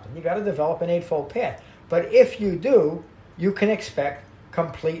do something. You got to develop an Eightfold Path. But if you do, you can expect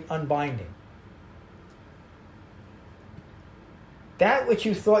complete unbinding. That which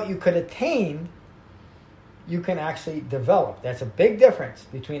you thought you could attain, you can actually develop. That's a big difference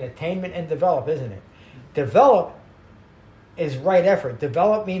between attainment and develop, isn't it? Develop is right effort.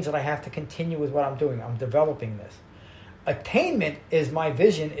 Develop means that I have to continue with what I'm doing. I'm developing this. Attainment is my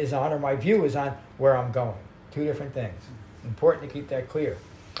vision is on, or my view is on where I'm going. Two different things. Important to keep that clear.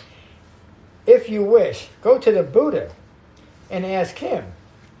 If you wish, go to the Buddha and ask him.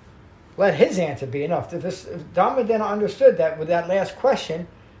 Let his answer be enough. Dhammadinna understood that with that last question,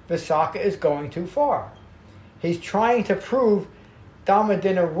 Visakha is going too far. He's trying to prove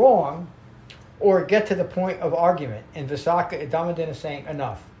Dhammadinna wrong or get to the point of argument. And Dhammadinna is saying,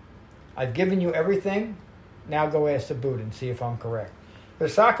 enough. I've given you everything. Now go ask the Buddha and see if I'm correct.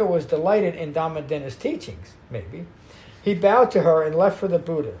 Visakha was delighted in Dhammadinna's teachings, maybe. He bowed to her and left for the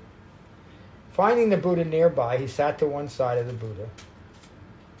Buddha. Finding the Buddha nearby, he sat to one side of the Buddha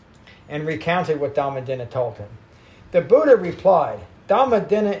and recounted what Dhammadinna told him. The Buddha replied,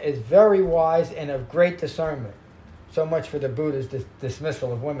 Dhammadinna is very wise and of great discernment. So much for the Buddha's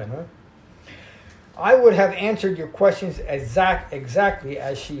dismissal of women, huh? I would have answered your questions exactly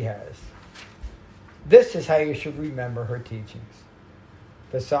as she has. This is how you should remember her teachings.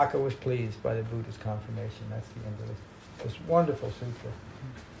 Visakha was pleased by the Buddha's confirmation. That's the end of this wonderful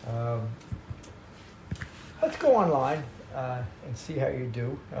sutra. Let's go online and see how you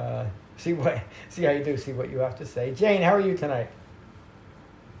do. See how you do. See what you have to say. Jane, how are you tonight?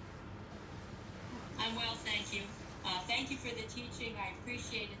 I'm well, thank you. Thank you for the teaching. I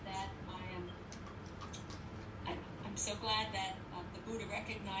appreciated that. I'm so glad that the Buddha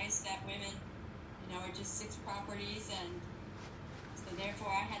recognized that women, are just 6 properties, and so therefore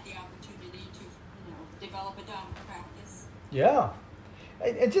I had the opportunity to, develop a Dhamma practice. Yeah.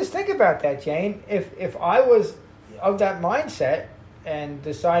 And just think about that, Jane. If I was of that mindset and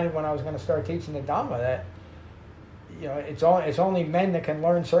decided when I was going to start teaching the Dhamma that, it's only men that can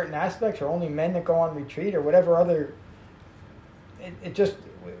learn certain aspects, or only men that go on retreat, or whatever other, it just,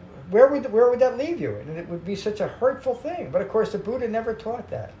 where would that leave you? And it would be such a hurtful thing. But of course, the Buddha never taught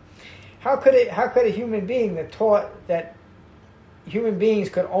that. How could a human being that taught that human beings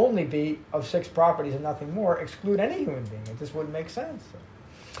could only be of 6 properties and nothing more exclude any human being? It just wouldn't make sense.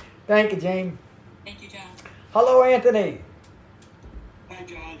 So, thank you, Jane. Thank you, John. Hello, Anthony. Hi,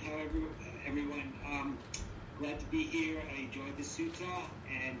 John. How everyone? Glad to be here. I enjoyed the sutta,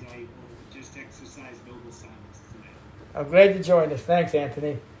 and I will just exercise noble silence tonight. I'm glad you joined us. Thanks,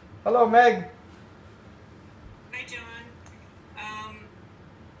 Anthony. Hello, Meg. Hi, John.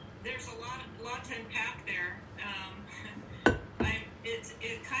 There's a lot to unpack there.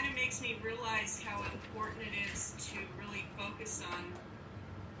 It kind of makes me realize how important it is to really focus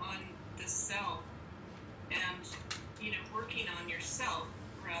on the self and working on yourself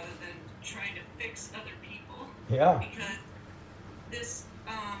rather than trying to fix other people. Yeah. Because this,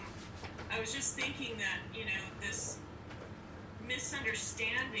 I was just thinking that this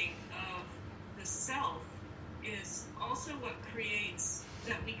misunderstanding of the self is also what creates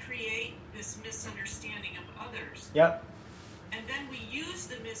this misunderstanding of others. Yep. And then we use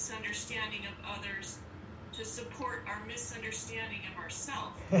the misunderstanding of others to support our misunderstanding of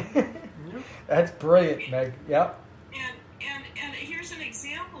ourselves. That's brilliant, Meg. Yep. And here's an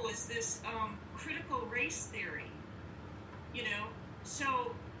example: is this critical race theory?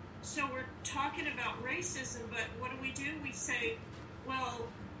 So we're talking about racism, but what do? We say, well,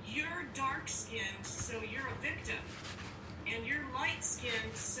 you're dark-skinned, so you're a victim, and you're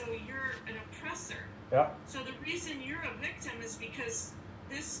light-skinned, so you're an oppressor. Yeah. So the reason you're a victim is because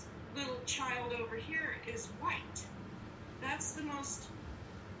this little child over here is white. that's the most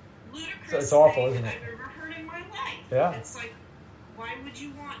ludicrous So it's awful, thing isn't that it? I've ever heard in my life. Yeah. It's like, why would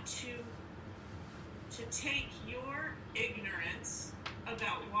you want to take your ignorance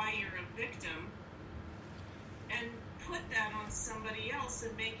about why you're a victim and put that on somebody else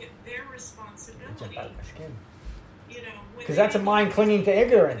and make it their responsibility? You know, Because that's a mind clinging to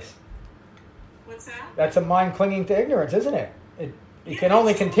ignorance. What's that? That's a mind clinging to ignorance, isn't it? It Yeah, can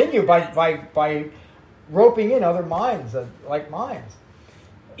only it's continue totally by roping in other minds like minds.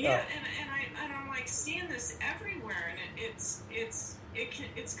 Yeah, and I'm like seeing this everywhere, and it's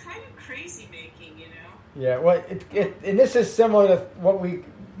kind of crazy making, you know. Yeah, well, and this is similar to what me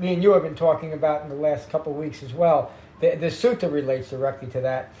and you have been talking about in the last couple of weeks as well. The sutta relates directly to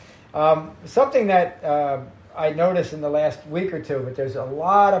that. Something that I noticed in the last week or two, but there's a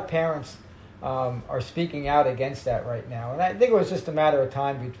lot of parents are speaking out against that right now, and I think it was just a matter of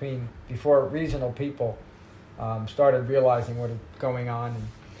time before reasonable people started realizing what is going on and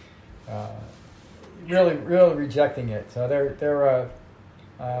really rejecting it. So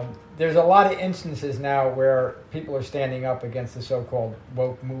there's a lot of instances now where people are standing up against the so-called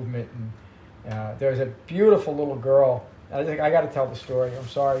woke movement, and there's a beautiful little girl. I think I got to tell the story. I'm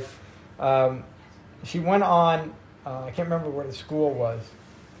sorry. She went on. I can't remember where the school was,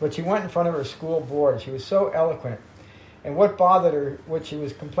 but she went in front of her school board. She was so eloquent. And what bothered her, what she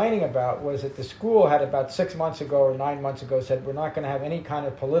was complaining about, was that the school had about 6 months ago or 9 months ago said, we're not going to have any kind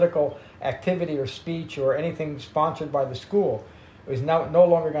of political activity or speech or anything sponsored by the school. It was no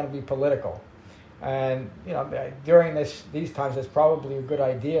longer going to be political. And, you know, during these times, it's probably a good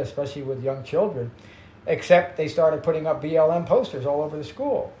idea, especially with young children, except they started putting up BLM posters all over the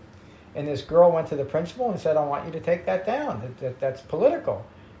school. And this girl went to the principal and said, I want you to take that down. That's political.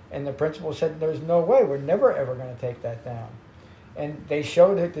 And the principal said, there's no way. We're never, ever going to take that down. And they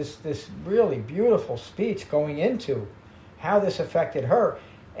showed her this really beautiful speech going into how this affected her.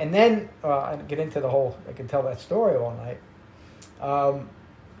 And then, I get into the whole, I could tell that story all night.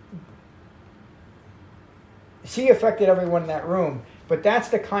 She affected everyone in that room. But that's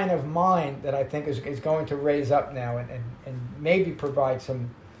the kind of mind that I think is going to raise up now and maybe provide some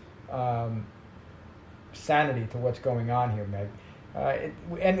sanity to what's going on here, Meg.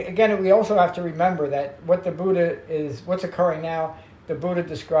 And again, we also have to remember that what's occurring now, the Buddha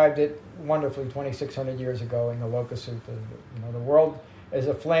described it wonderfully 2,600 years ago in the Loka Sutta. You know, the world is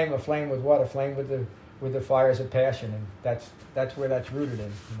a flame with what? A flame with the fires of passion, and that's where that's rooted in.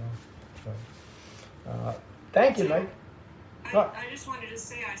 You know, so, thank you, Mike. I just wanted to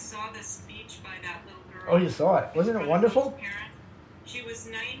say I saw this speech by that little girl. Oh, you saw it? Wasn't it wonderful? She was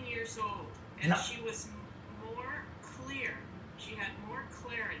 9 years old, and she was more clear. She had more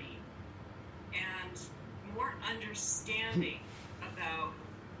clarity and more understanding about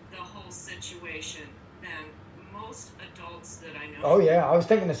the whole situation than most adults that I know. Oh yeah, I was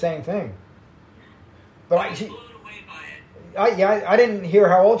thinking the same thing. But I was blown away by it. I didn't hear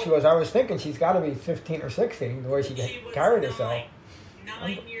how old she was. I was thinking she's got to be 15 or 16, the way she carried herself.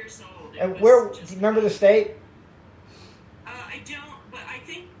 9 years old. And do you remember the state? I don't, but I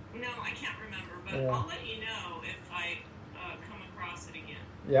think, no, I can't remember, but Yeah. I'll let you know if I come across it again.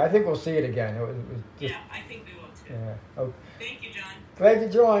 Yeah, I think we'll see it again. It was just, Yeah, I think we will too. yeah. Oh, Thank you, John. glad you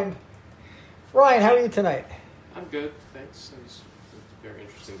joined. Ryan, how are you tonight? I'm good, thanks. It was a very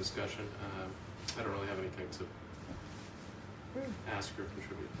interesting discussion. I don't really have anything to ask or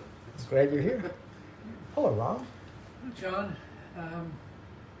contribute, but thanks. Glad you're here. Hello, Ron. John,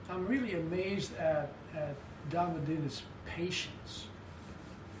 I'm really amazed at Dhammadina's patience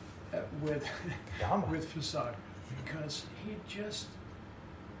with Fasad, because he just,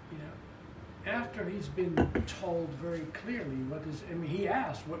 you know, after he's been told very clearly he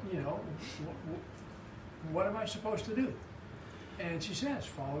asked, what am I supposed to do? And she says,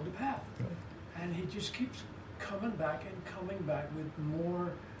 follow the path. And he just keeps coming back with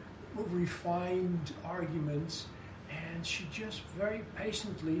more refined arguments, and she just very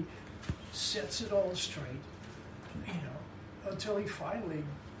patiently sets it all straight, you know, until he finally,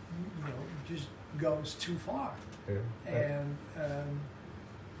 you know, just goes too far. Yeah. And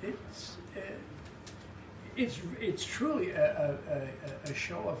it's truly a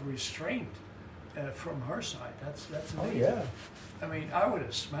show of restraint from her side. That's amazing. Oh yeah. I mean, I would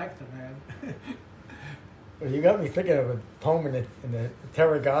have smacked the man. Well, you got me thinking of a poem in the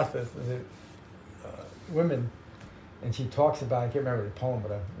Theragatha, women, and she talks about, I can't remember the poem,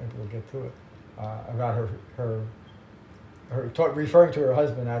 but maybe we'll get to it, about her referring to her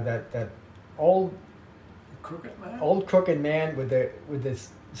husband as that old crooked man with this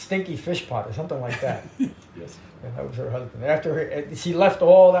stinky fish pot or something like that. Yes. And that was her husband. After she left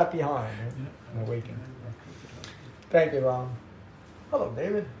all that behind in Awakening. Thank you, Ron. Hello,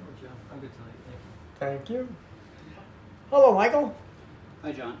 David. Hello, Joe. I'm good tonight. Thank you. Thank you. Hello, Michael.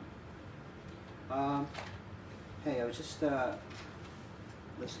 Hi, John. Hey, I was just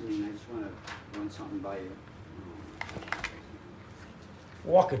listening. I just want to run something by you.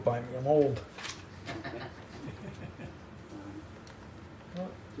 Walk it by me. I'm old. Okay.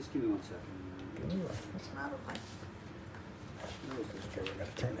 Just give me 1 second. What's the matter, Mike? Where is this? Okay, we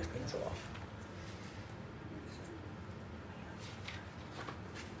got to turn these things off.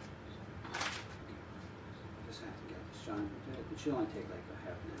 Just have to get this, John. It should only take like a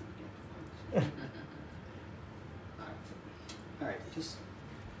half an hour to get to this. All right. Just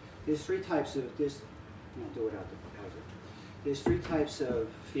there's three types of this. I'll do it out the proposal. There's three types of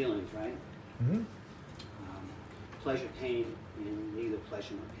feelings, right? Mm-hmm. Pleasure, pain, and neither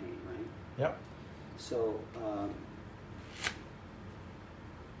pleasure nor pain, right? Yep. So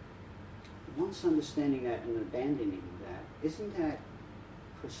once understanding that and abandoning that, isn't that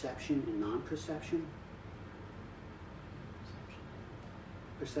perception and non-perception?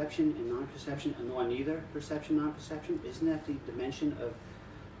 Perception and non-perception, or neither perception, non-perception? Isn't that the dimension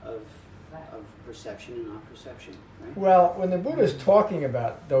of perception and non-perception, right? Well, when the Buddha is talking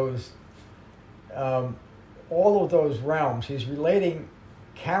about those, all of those realms, he's relating,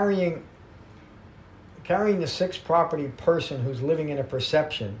 carrying the sixth property person who's living in a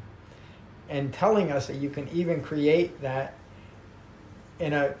perception, and telling us that you can even create that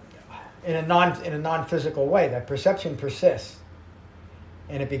in a non-physical way. That perception persists,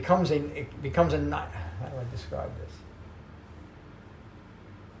 and it becomes a not. How do I describe this?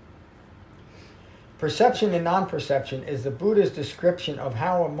 Perception and non-perception is the Buddha's description of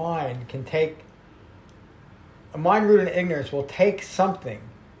how a mind rooted in ignorance will take something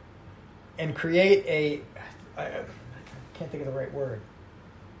and create I can't think of the right word.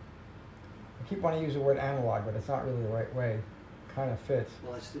 I keep wanting to use the word analog, but it's not really the right way. It kind of fits.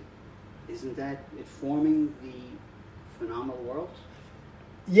 Well, isn't that it forming the phenomenal world?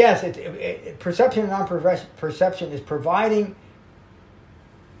 Yes, perception and non-perception is providing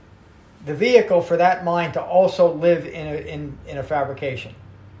the vehicle for that mind to also live in a fabrication.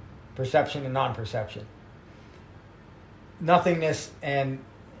 Perception and non-perception. Nothingness and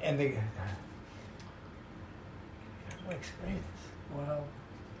the. How do I explain this? Well,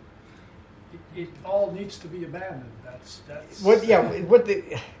 it all needs to be abandoned. That's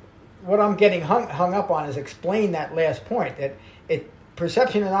what I'm getting hung up on is explain that last point, that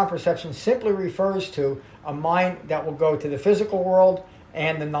perception and non-perception simply refers to a mind that will go to the physical world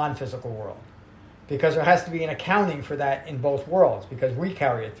and the non-physical world, because there has to be an accounting for that in both worlds, because we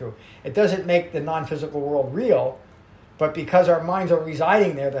carry it through. It doesn't make the non-physical world real, but because our minds are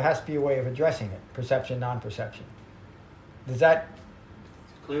residing there has to be a way of addressing it. Perception, non-perception. Does that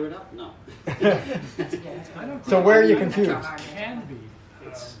clear it up? No. I don't So think where are you it confused? Can be.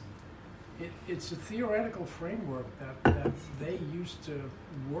 It's a theoretical framework that they used to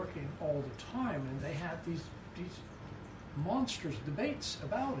work in all the time, and they had these monstrous debates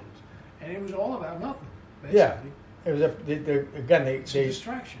about it, and it was all about nothing, basically. Yeah, it was It's a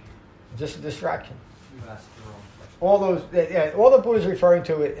distraction. Just a distraction. You asked the wrong question. All the Buddha is referring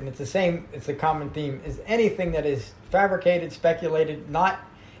to it, and it's the same. It's a common theme. Is anything that is fabricated, speculated,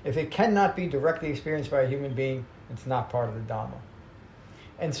 if it cannot be directly experienced by a human being, it's not part of the Dhamma.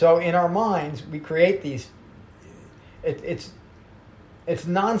 And so, in our minds, we create these. It's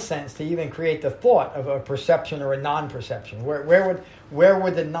nonsense to even create the thought of a perception or a non-perception. Where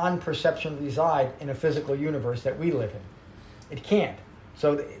would the non-perception reside in a physical universe that we live in? It can't.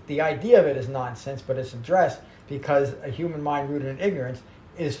 So the idea of it is nonsense, but it's addressed because a human mind rooted in ignorance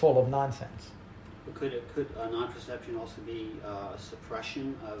is full of nonsense. Could a non-perception also be a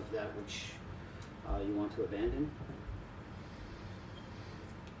suppression of that which you want to abandon?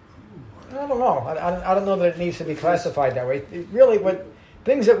 I don't know. I don't know that it needs to be classified that way. Really, what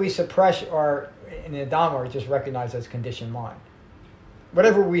things that we suppress are in the Dhamma are just recognized as conditioned mind.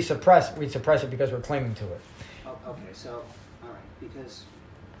 Whatever we suppress it because we're clinging to it. Oh, okay, so all right, because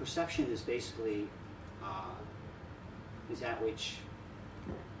perception is basically is that which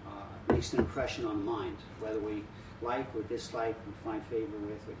makes an impression on the mind, whether we like or dislike, or find favor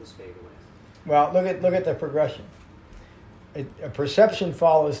with or disfavor with. Well, look at the progression. A perception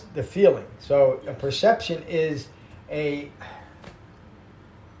follows the feeling. So a perception is try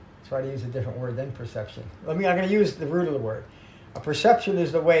to use a different word than perception. I'm going to use the root of the word. A perception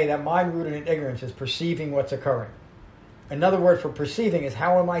is the way that mind rooted in ignorance is perceiving what's occurring. Another word for perceiving is,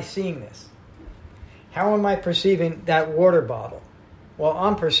 how am I seeing this? How am I perceiving that water bottle? Well,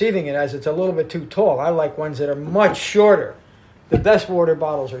 I'm perceiving it as it's a little bit too tall. I like ones that are much shorter. The best water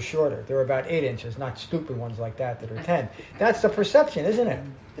bottles are shorter. They're about 8 inches, not stupid ones like that are 10. That's the perception, isn't it?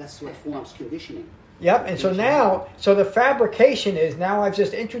 That's what forms conditioning. Yep, and so the fabrication is, now I've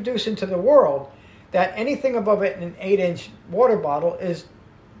just introduced into the world that anything above an 8-inch water bottle is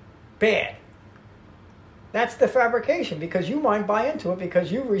bad. That's the fabrication, because you might buy into it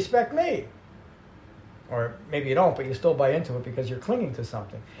because you respect me. Or maybe you don't, but you still buy into it because you're clinging to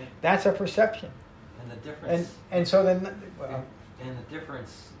something. That's a perception. And the difference... And so then... And the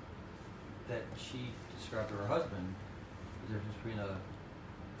difference that she described to her husband, the difference between a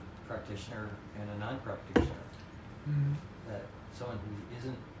practitioner and a non-practitioner. Mm-hmm. That someone who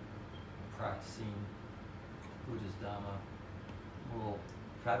isn't practicing Buddha's Dhamma will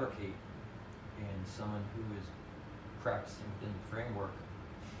fabricate, and someone who is practicing within the framework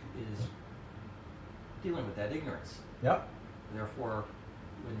is dealing with that ignorance. Yep. Therefore,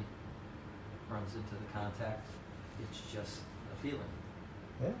 when he runs into the contact, it's just a feeling.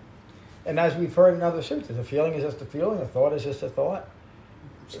 Yeah. And as we've heard in other sutras, a feeling is just a feeling, a thought is just a thought.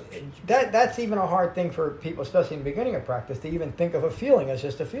 That's even a hard thing for people, especially in the beginning of practice, to even think of a feeling as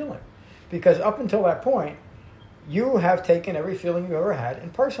just a feeling. Because up until that point, you have taken every feeling you've ever had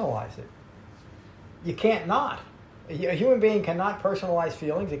and personalized it. You can't not. A human being cannot personalize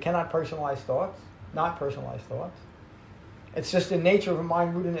feelings. It cannot personalize thoughts, not personalize thoughts. It's just the nature of a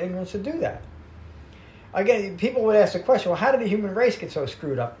mind rooted in ignorance to do that. Again, people would ask the question, well, how did the human race get so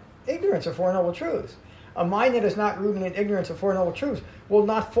screwed up? Ignorance of Four Noble Truths. A mind that is not rooted in ignorance of Four Noble Truths will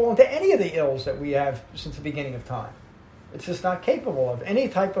not fall into any of the ills that we have since the beginning of time. It's just not capable of any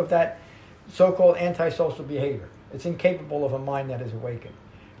type of that so-called antisocial behavior. It's incapable of a mind that is awakened.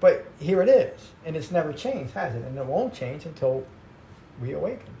 But here it is, and it's never changed, has it? And it won't change until we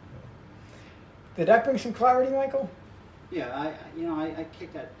awaken. Did that bring some clarity, Michael? Yeah, I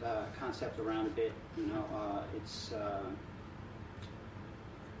kicked that concept around a bit. It's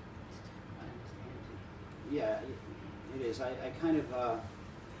yeah, it is. I kind of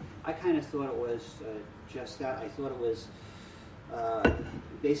thought it was just that. I thought it was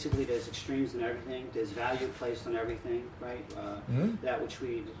basically there's extremes in everything. There's value placed on everything, right? That which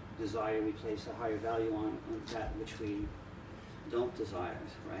we desire, we place a higher value on that which we don't desire,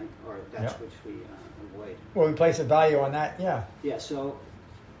 right? Or that which we avoid. Well, we place a value on that, yeah. Yeah, so,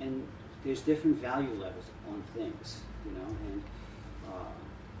 and there's different value levels on things, and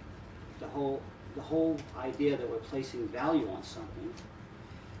the whole idea that we're placing value on something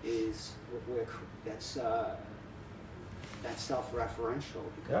is that's self-referential,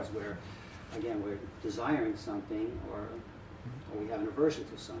 because we're desiring something or we have an aversion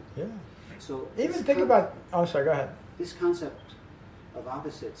to something. Yeah. So even think about. Oh, sorry. Go ahead. This concept of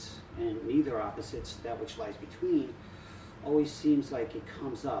opposites and neither opposites, that which lies between, always seems like it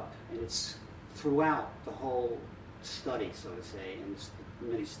comes up, and it's throughout the whole study, so to say, and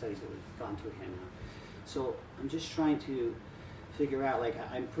many studies that we've gone through here now. So I'm just trying to figure out,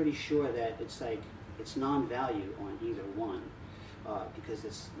 I'm pretty sure that it's non-value on either one, because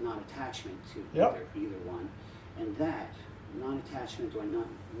it's non-attachment to either one, and that non-attachment or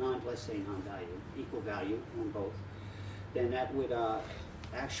let's say non-value, equal value on both, then that would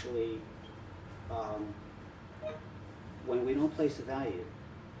actually, when we don't place a value,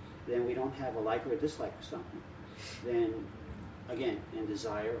 then we don't have a like or a dislike for something. Then, again, in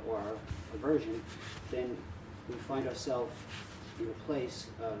desire or aversion, then we find ourselves in a place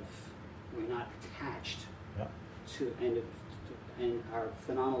of we're not attached to, and our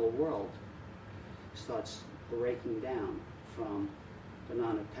phenomenal world starts breaking down from the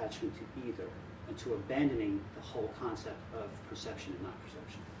non-attachment to either, and to abandoning the whole concept of perception and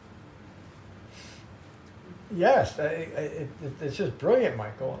non-perception. Yes, it's just brilliant,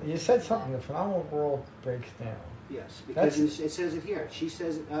 Michael. You said something, the phenomenal world breaks down. Yes, because it says it here. She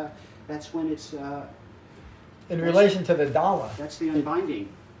says that's when it's... in relation to the Dhamma. That's the unbinding.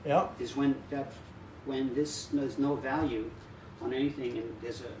 Yep. Is when there's no value on anything, and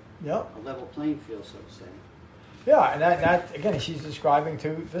there's a level playing field, so to say. Yeah, and that again, she's describing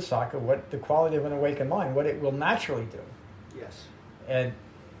to Visakha what the quality of an awakened mind, what it will naturally do. Yes. And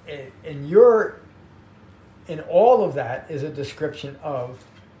in all of that is a description of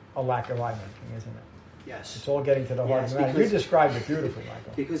a lack of eye making, isn't it? Yes. It's all getting to the heart of the matter. You described it beautifully,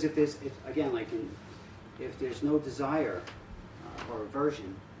 Michael. Because if there's no desire or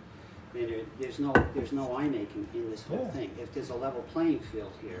aversion, then there's no eye making in this whole thing. If there's a level playing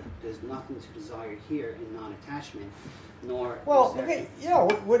field here, there's nothing to desire here in non-attachment, nor. Well, okay,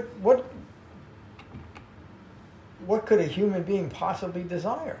 what could a human being possibly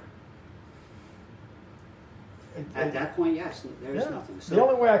desire? At that point, yes, there is nothing. So the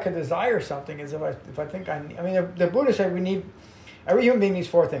only way I could desire something is if I think the Buddha said we need Every human being needs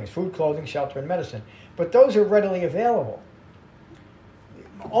 4 things: food, clothing, shelter, and medicine. But those are readily available.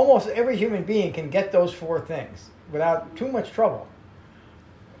 Almost every human being can get those 4 things without too much trouble.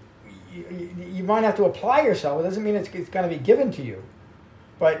 You might have to apply yourself. It doesn't mean it's going to be given to you.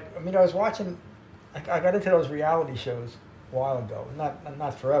 But, I mean, I was watching, I got into those reality shows a while ago.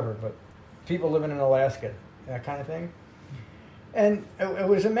 Not forever, but people living in Alaska, that kind of thing. And it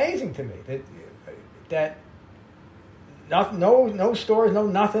was amazing to me that no stores, no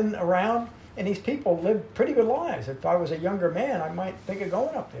nothing around, and these people live pretty good lives. If I was a younger man, I might think of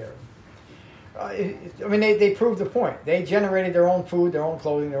going up there. I mean, they proved the point. They generated their own food, their own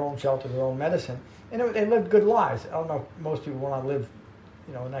clothing, their own shelter, their own medicine, and they lived good lives. I don't know if most people want to live,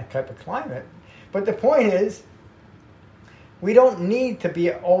 in that type of climate. But the point is, we don't need to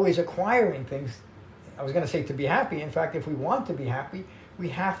be always acquiring things. I was going to say to be happy. In fact, if we want to be happy, we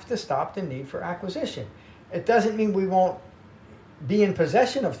have to stop the need for acquisition. It doesn't mean we won't be in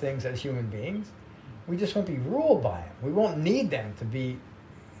possession of things as human beings. We just won't be ruled by them. We won't need them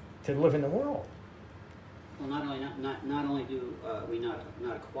to live in the world. Well, not only do we not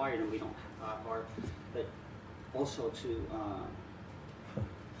acquire them, we don't but also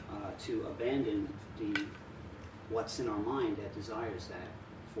to abandon what's in our mind that desires that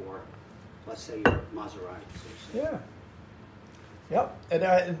for, let's say, your Maserati. Yeah. Yep.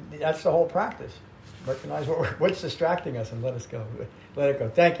 And that's the whole practice. Recognize what's distracting us and let us go. Let it go.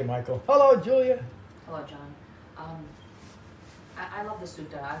 Thank you, Michael. Hello, Julia. Hello, John. I love the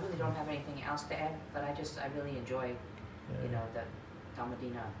sutta. I really don't have anything else to add, but I really enjoy, the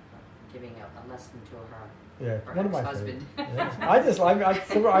Dhammadina giving a lesson to her. Yeah, one of my husband. Yeah.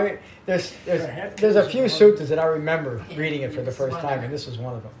 There's a few suttas that I remember reading it for the first time, and this was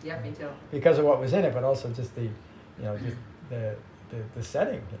one of them. Yeah, me too. Because of what was in it, but also just the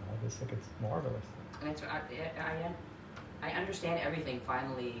setting. I just think it's marvelous. And it's, I understand everything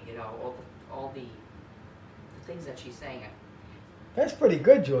finally. All the things that she's saying. That's pretty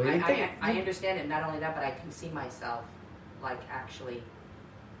good, Julia. I understand it. Not only that, but I can see myself, actually,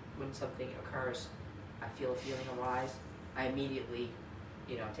 when something occurs, I feel a feeling arise. I immediately,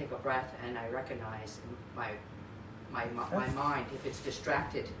 take a breath and I recognize my mind if it's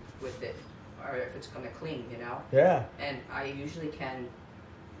distracted with it or if it's going to cling, Yeah. And I usually can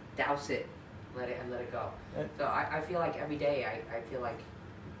douse it, let it go. So I feel like every day I feel like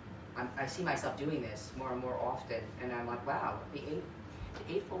I see myself doing this more and more often, and I'm like, wow, the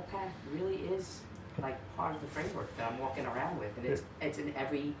Eightfold Path really is part of the framework that I'm walking around with, and it's in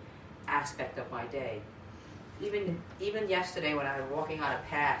every aspect of my day. Even yesterday when I was walking on a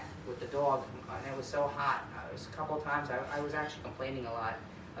path with the dog, and it was so hot, a couple of times I was actually complaining a lot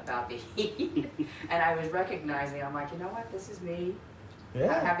about the heat, and I was recognizing, I'm like, you know what, this is me.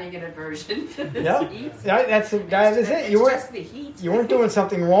 Yeah. Having an aversion to this heat. That is it. You just the heat. You weren't doing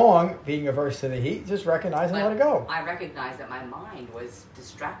something wrong being averse to the heat. Just recognize and let it go. I recognized that my mind was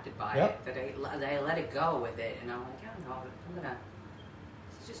distracted by it. That I let it go with it, and I'm like,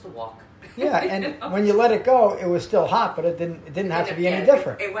 it's just a walk. Yeah, and when you let it go, it was still hot, but it didn't have to be any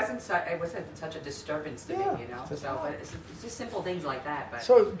different. It wasn't such a disturbance to me, but it's just simple things like that. But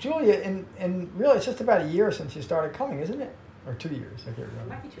so, Julia, and really, it's just about a year since you started coming, isn't it? Or 2 years, I can't remember. It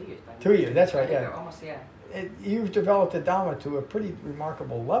might be 2 years. 2 years, that's right, yeah. Almost, yeah. You've developed the Dhamma to a pretty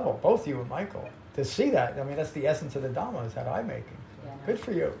remarkable level, both you and Michael. To see that, I mean, that's the essence of the Dhamma, is that eye-making. Yeah, Good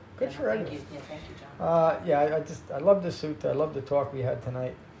for you. Good for everyone. Thank you. Yeah, thank you, John. I love the sutta. I love the talk we had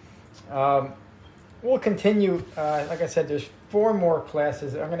tonight. We'll continue. Like I said, there's 4 more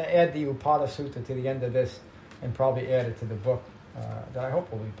classes. I'm going to add the Upada Sutta to the end of this and probably add it to the book that I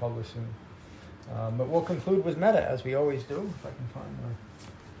hope will be published soon. But we'll conclude with metta, as we always do, if I can find my...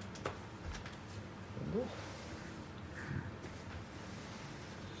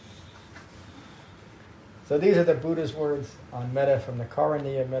 So these are the Buddha's words on metta from the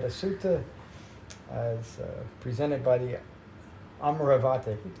Karaniya Metta Sutta, as presented by the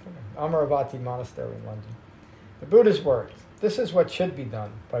Amaravati Monastery in London. The Buddha's words: "This is what should be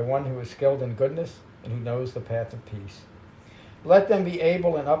done by one who is skilled in goodness and who knows the path of peace. Let them be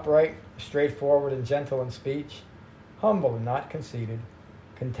able and upright, straightforward and gentle in speech, humble and not conceited,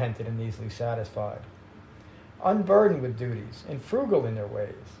 contented and easily satisfied, unburdened with duties and frugal in their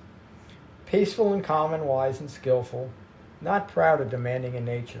ways, peaceful and calm and wise and skillful, not proud or demanding in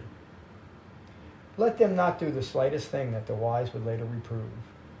nature. Let them not do the slightest thing that the wise would later reprove.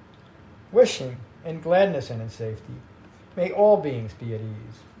 Wishing, in gladness and in safety, may all beings be at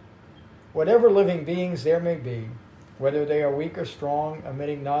ease. Whatever living beings there may be, whether they are weak or strong,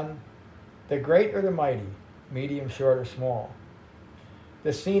 omitting none, the great or the mighty, medium, short, or small,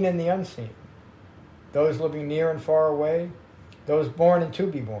 the seen and the unseen, those living near and far away, those born and to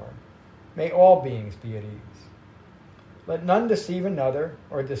be born. May all beings be at ease. Let none deceive another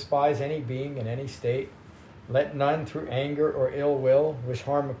or despise any being in any state. Let none through anger or ill will wish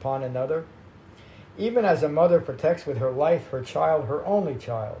harm upon another. Even as a mother protects with her life her child, her only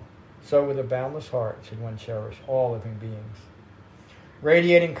child, so with a boundless heart should one cherish all living beings.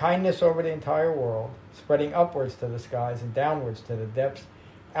 Radiating kindness over the entire world, spreading upwards to the skies and downwards to the depths,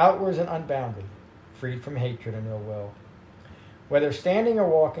 outwards and unbounded, freed from hatred and ill will. Whether standing or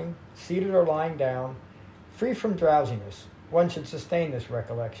walking, seated or lying down, free from drowsiness, one should sustain this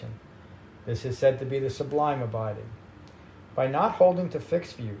recollection. This is said to be the sublime abiding. By not holding to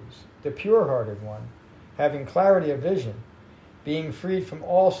fixed views, the pure-hearted one, having clarity of vision, being freed from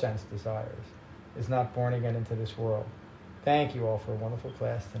all sense desires, is not born again into this world. Thank you all for a wonderful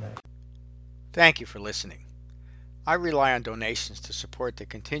class tonight. Thank you for listening. I rely on donations to support the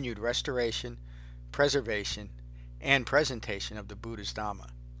continued restoration, preservation, and presentation of the Buddha's Dhamma.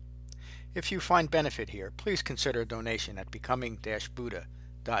 If you find benefit here, please consider a donation at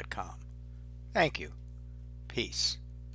becoming-buddha.com. Thank you. Peace.